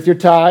with your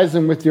tithes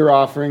and with your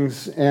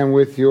offerings and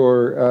with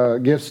your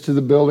gifts to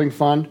the building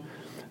fund.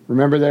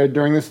 Remember that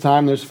during this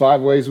time, there's 5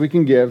 ways we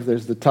can give.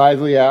 There's the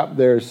Tithely app.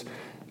 There's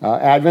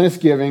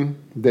Adventist Giving.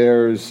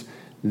 There's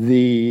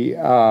the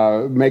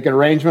make an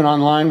arrangement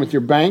online with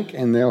your bank,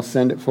 and they'll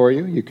send it for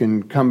you. You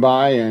can come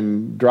by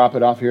and drop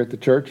it off here at the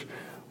church,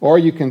 or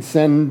you can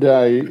send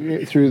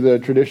through the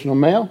traditional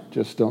mail.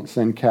 Just don't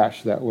send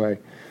cash that way.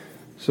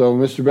 So,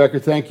 Mr. Becker,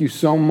 thank you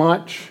so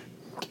much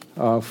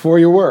for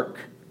your work.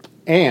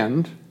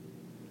 And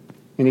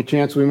any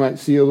chance we might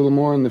see a little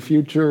more in the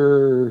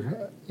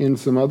future in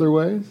some other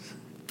ways?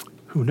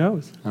 Who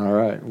knows? All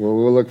right. Well,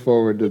 we'll look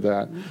forward to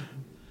that.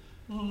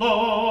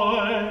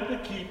 Lord,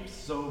 keep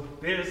so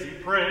busy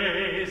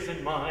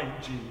praising my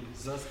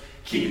Jesus.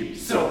 Keep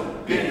so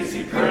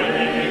busy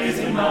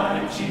praising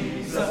my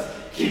Jesus.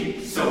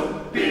 Keep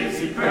so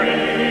busy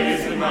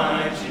praising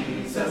my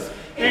Jesus.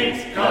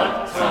 Ain't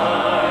got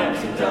time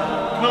to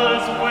die.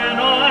 'Cause when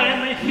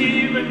I'm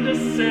healing the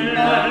sin,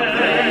 I'm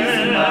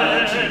praising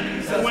my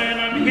Jesus. When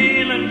I'm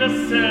healing the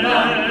sin,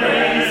 I'm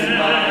praising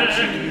my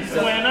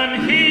Jesus. When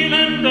I'm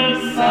healing the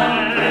sin,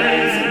 I'm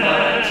praising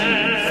my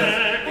Jesus.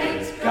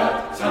 Ain't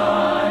got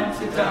time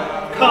to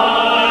die.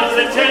 'Cause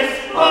it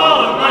takes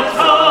all of my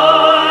time,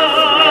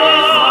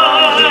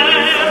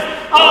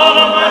 all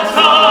of my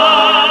time.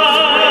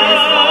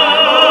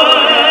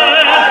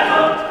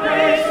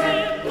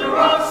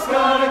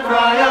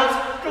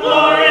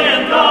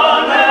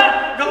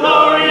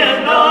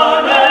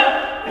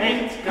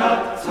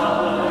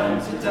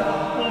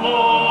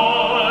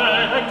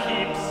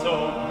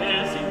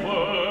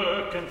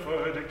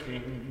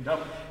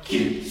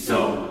 Keep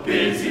so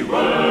busy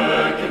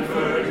working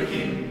for the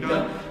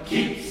kingdom.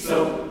 Keep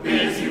so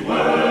busy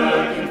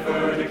working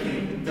for the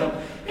kingdom.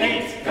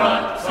 Ain't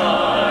got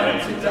time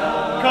to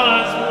die.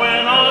 'Cause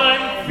when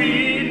I'm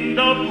feeding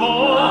the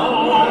poor,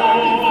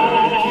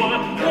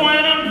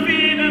 when I'm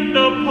feeding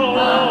the poor,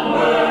 I'm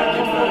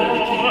working for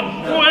the kingdom.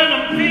 When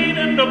I'm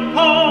feeding the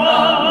poor,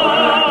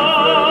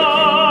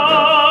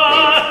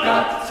 ain't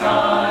got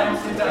time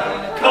to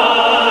die.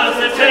 'Cause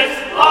it takes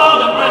all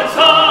of my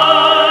time.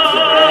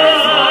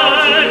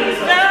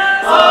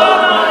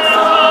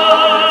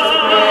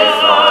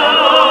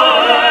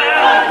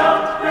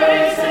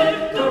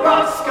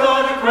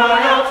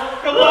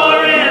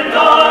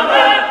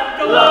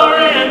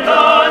 Glory and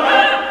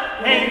honor,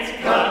 ain't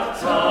got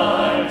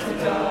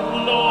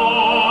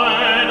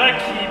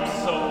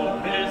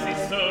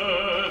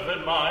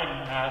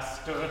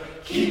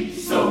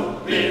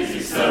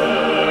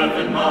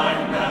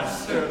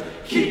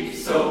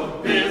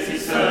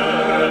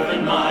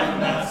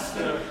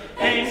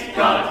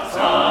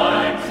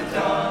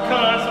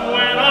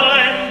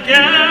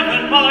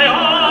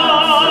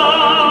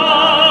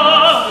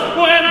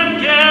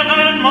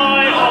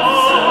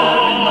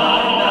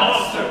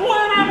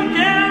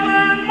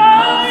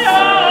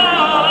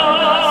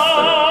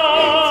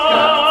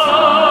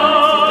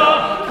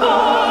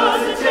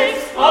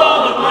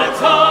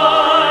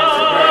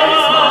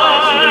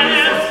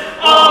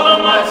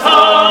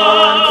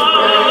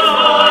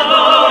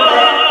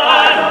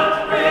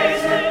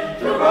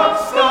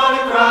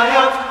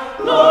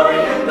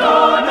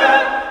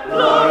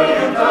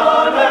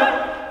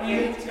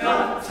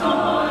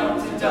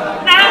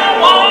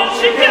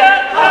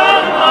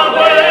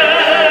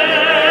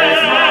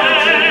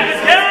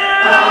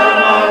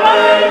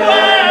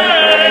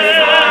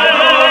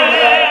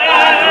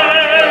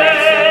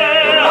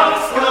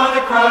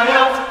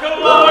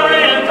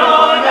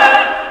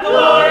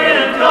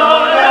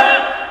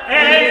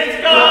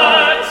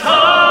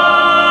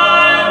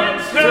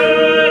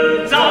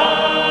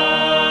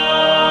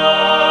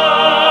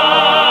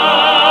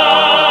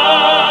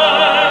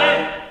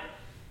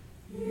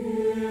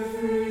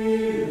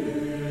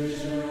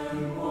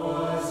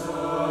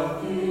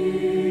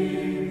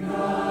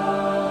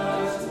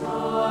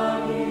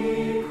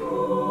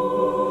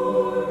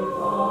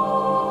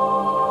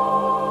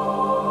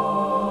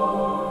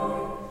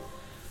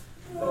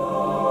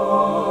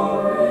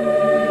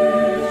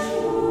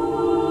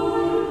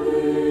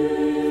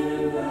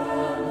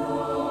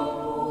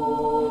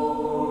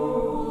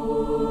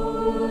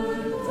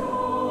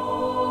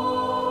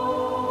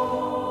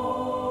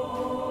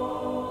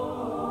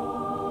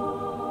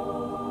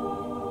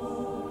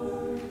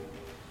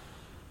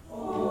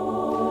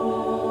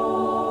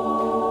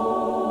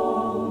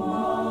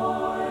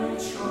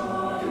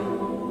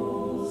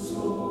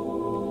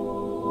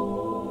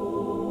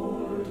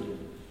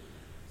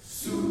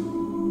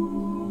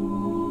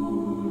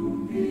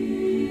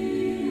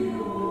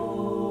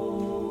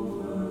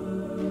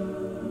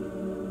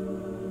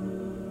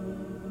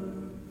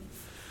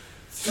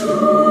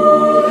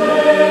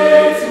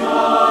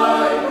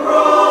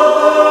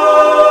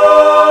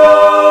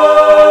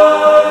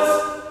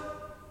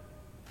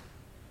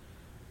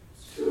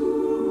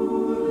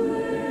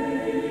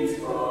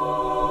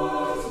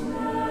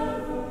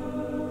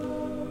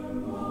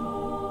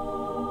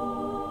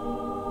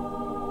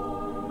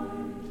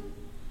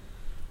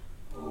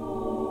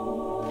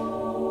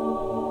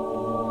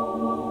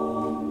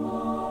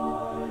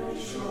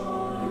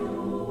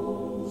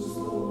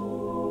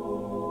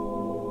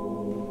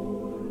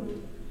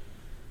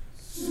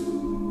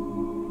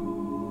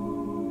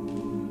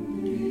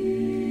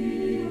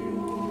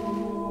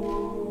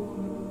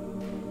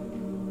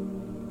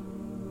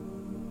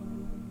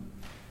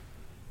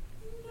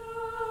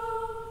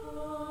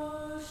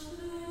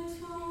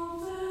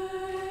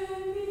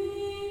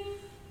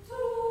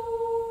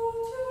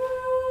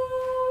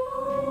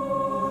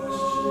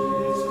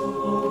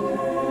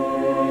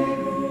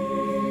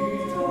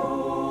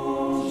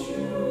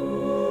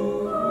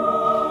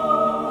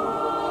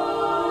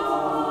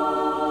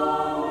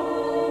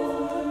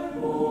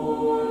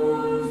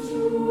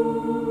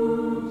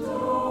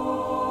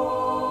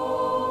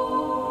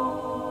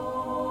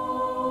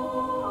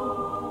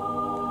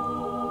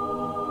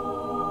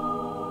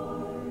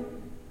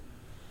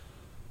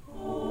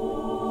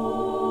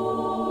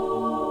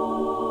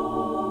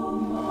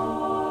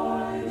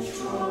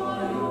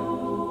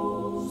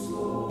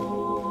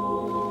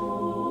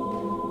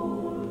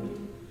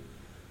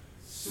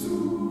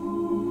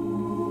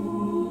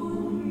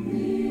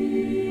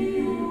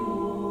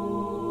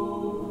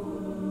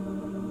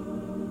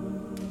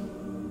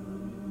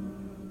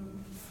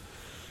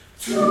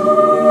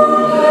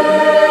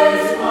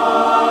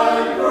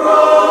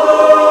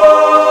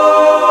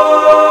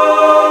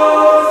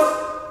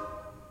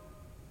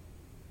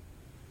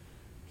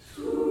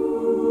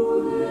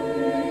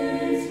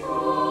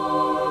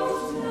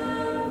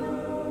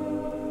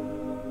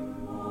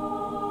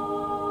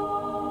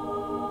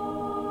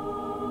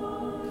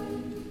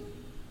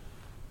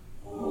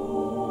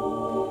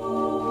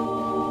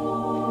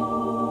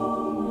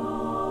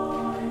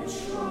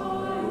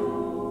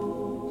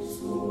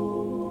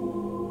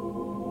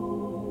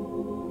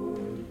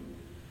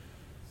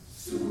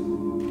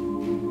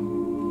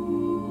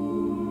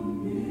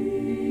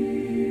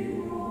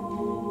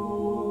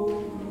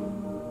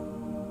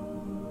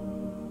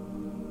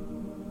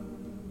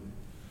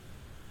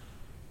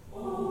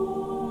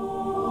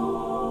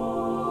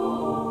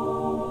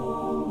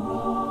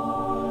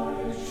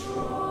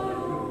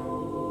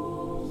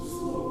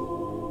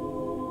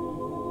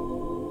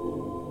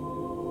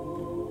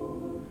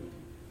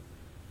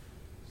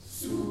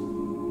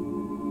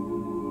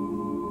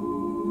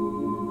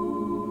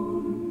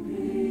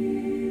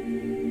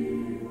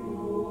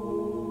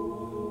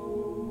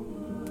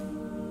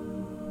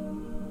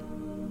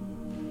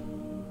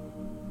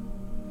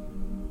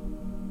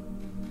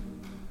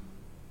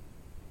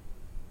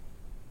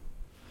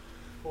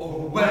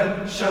Oh,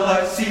 when shall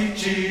I see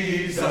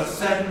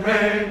Jesus and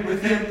reign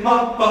with him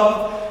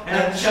above,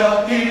 and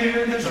shall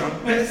hear the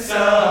trumpet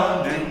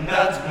sounding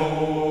that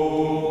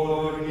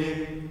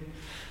morning,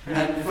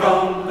 and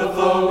from the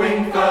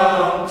flowing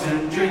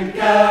fountain drink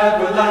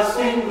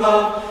everlasting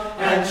love,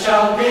 and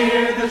shall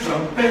hear the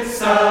trumpet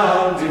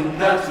sounding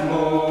that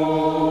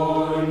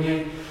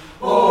morning.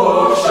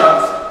 Oh,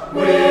 shout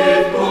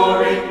with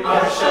glory,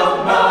 I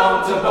shall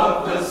mount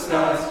above the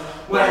skies,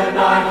 when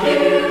I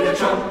hear the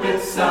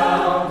trumpet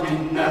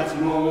sounding that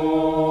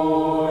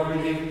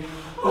morning.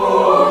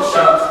 Oh,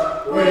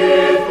 shout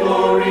with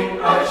glory,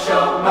 I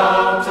shall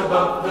mount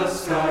above the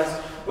skies,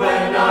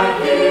 when I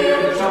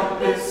hear the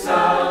trumpet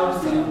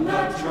sounding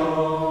that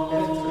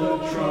trumpet, the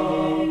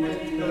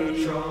trumpet,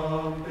 the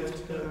trumpet,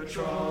 the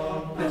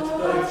trumpet, the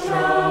trumpet, the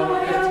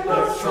trumpet,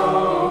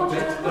 the trumpet,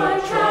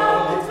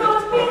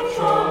 the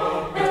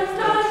trumpet,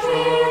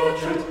 the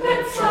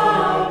trumpet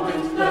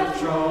sounding that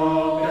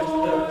trumpet, the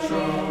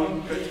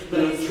trumpet,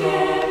 the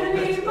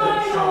trumpet, the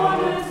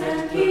trumpet,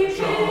 and keep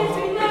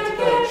chasing and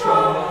get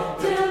drunk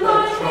till I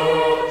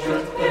hear the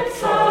trumpet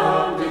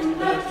sounding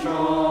that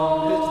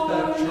trumpet,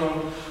 that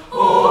trumpet.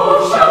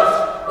 Oh, shout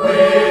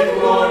with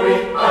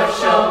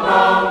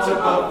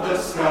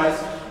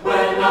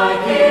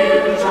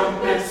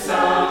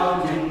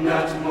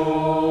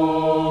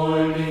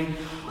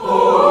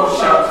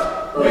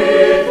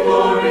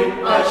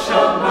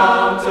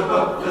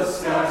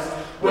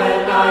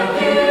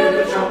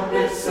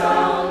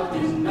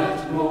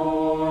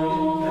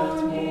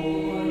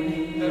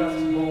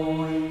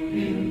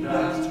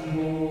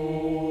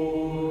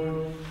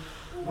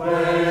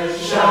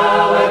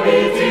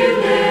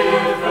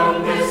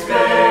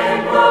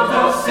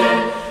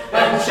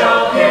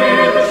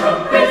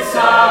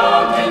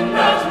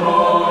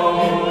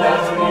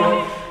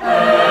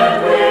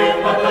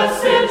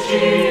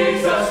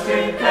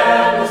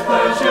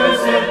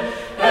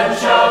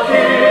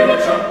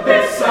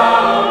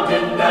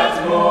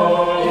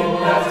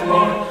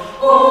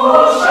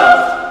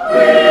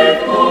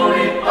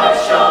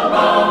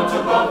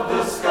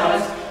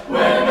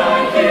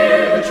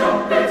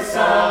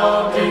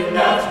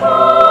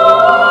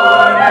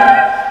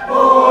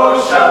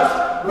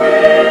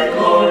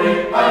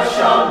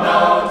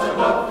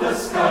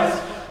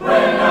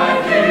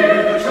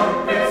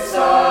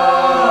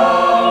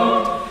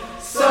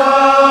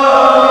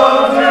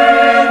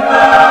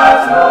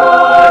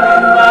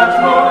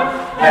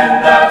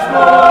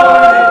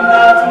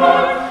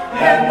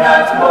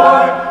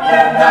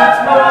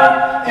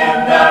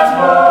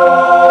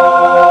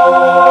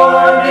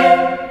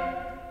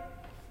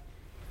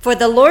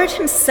the Lord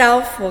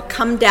himself will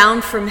come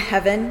down from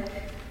heaven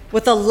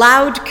with a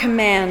loud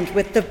command,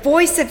 with the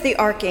voice of the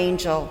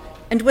archangel,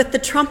 and with the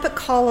trumpet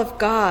call of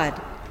God.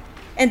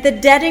 And the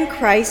dead in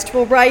Christ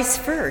will rise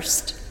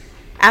first.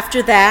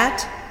 After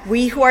that,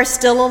 we who are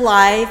still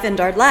alive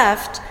and are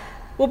left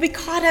will be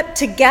caught up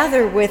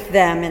together with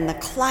them in the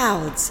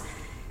clouds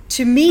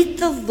to meet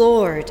the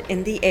Lord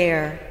in the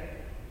air.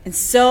 And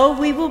so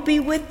we will be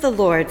with the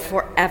Lord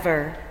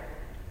forever.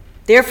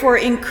 Therefore,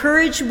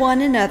 encourage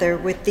one another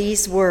with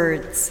these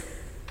words.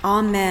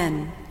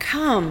 Amen.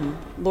 Come,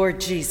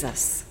 Lord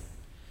Jesus.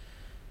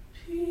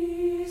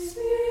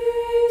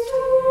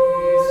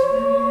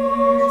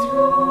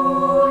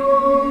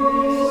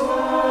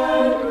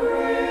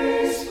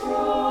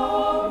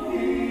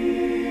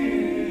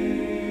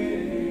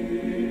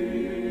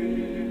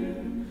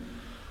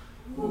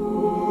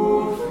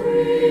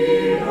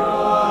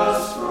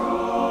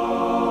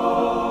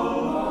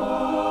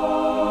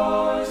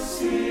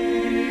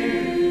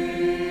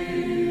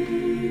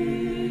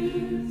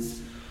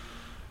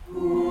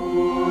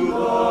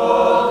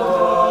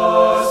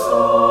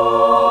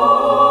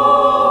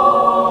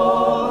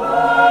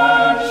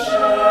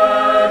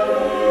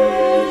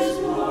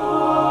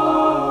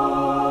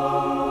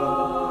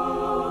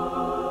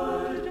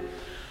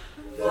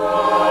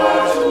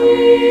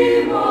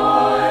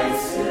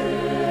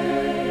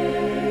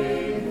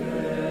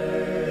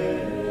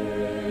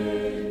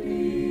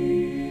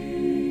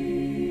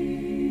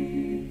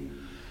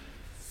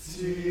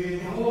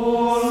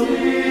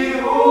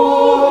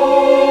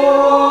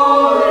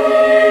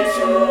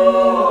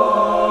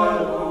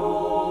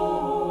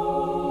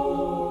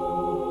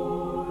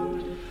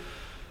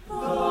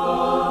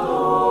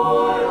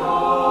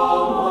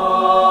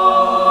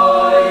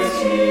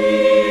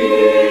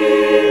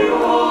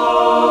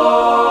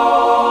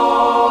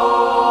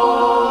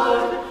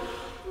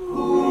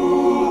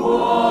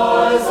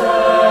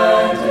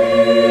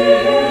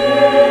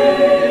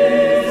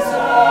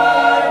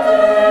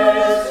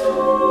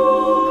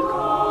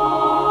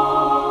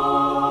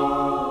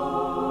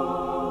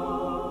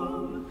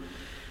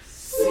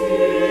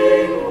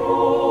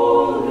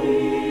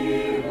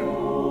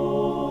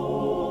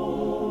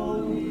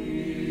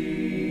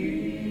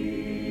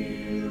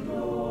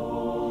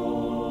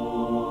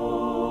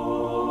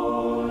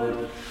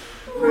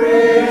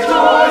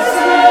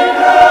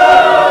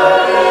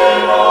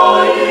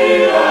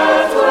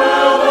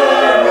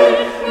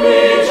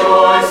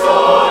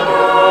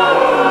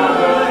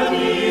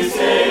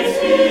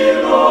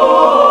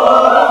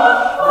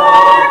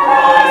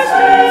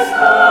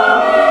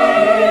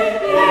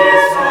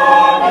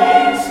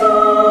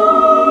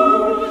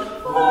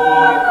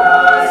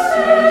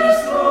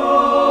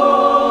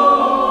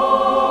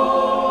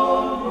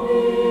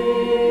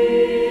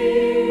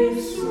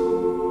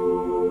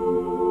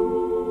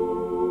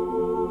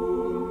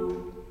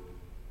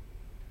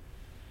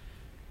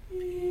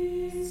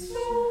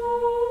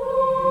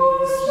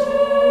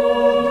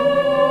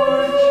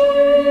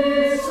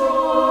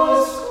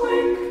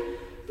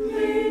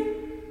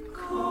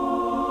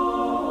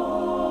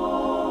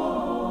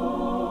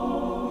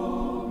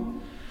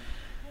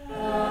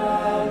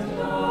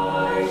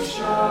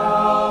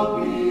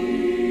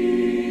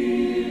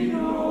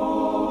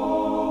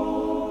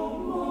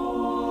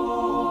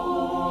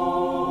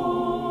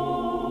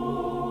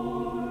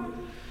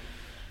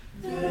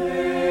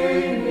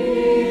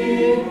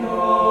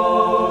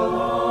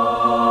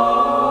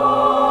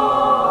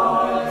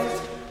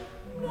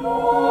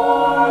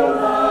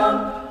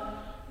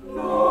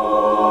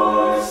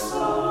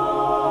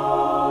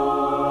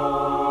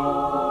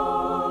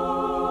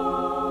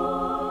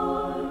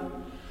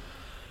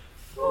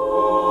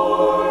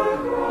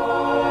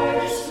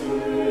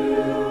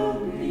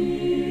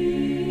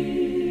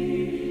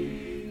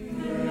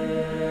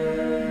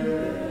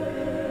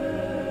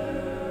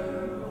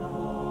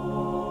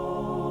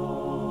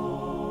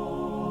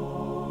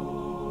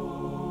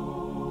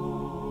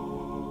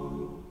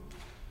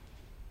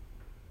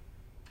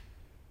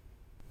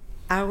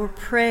 Our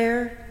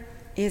prayer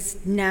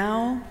is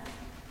now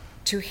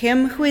to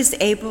him who is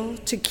able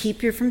to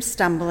keep you from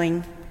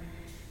stumbling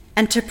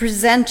and to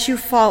present you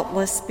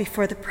faultless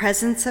before the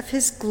presence of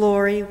his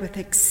glory with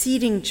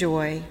exceeding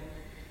joy.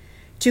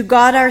 To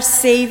God our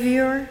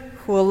Savior,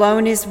 who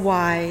alone is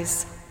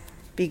wise,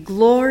 be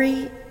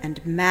glory and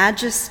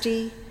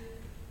majesty,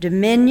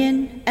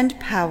 dominion and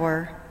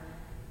power,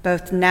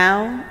 both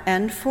now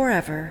and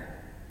forever.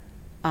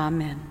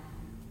 Amen.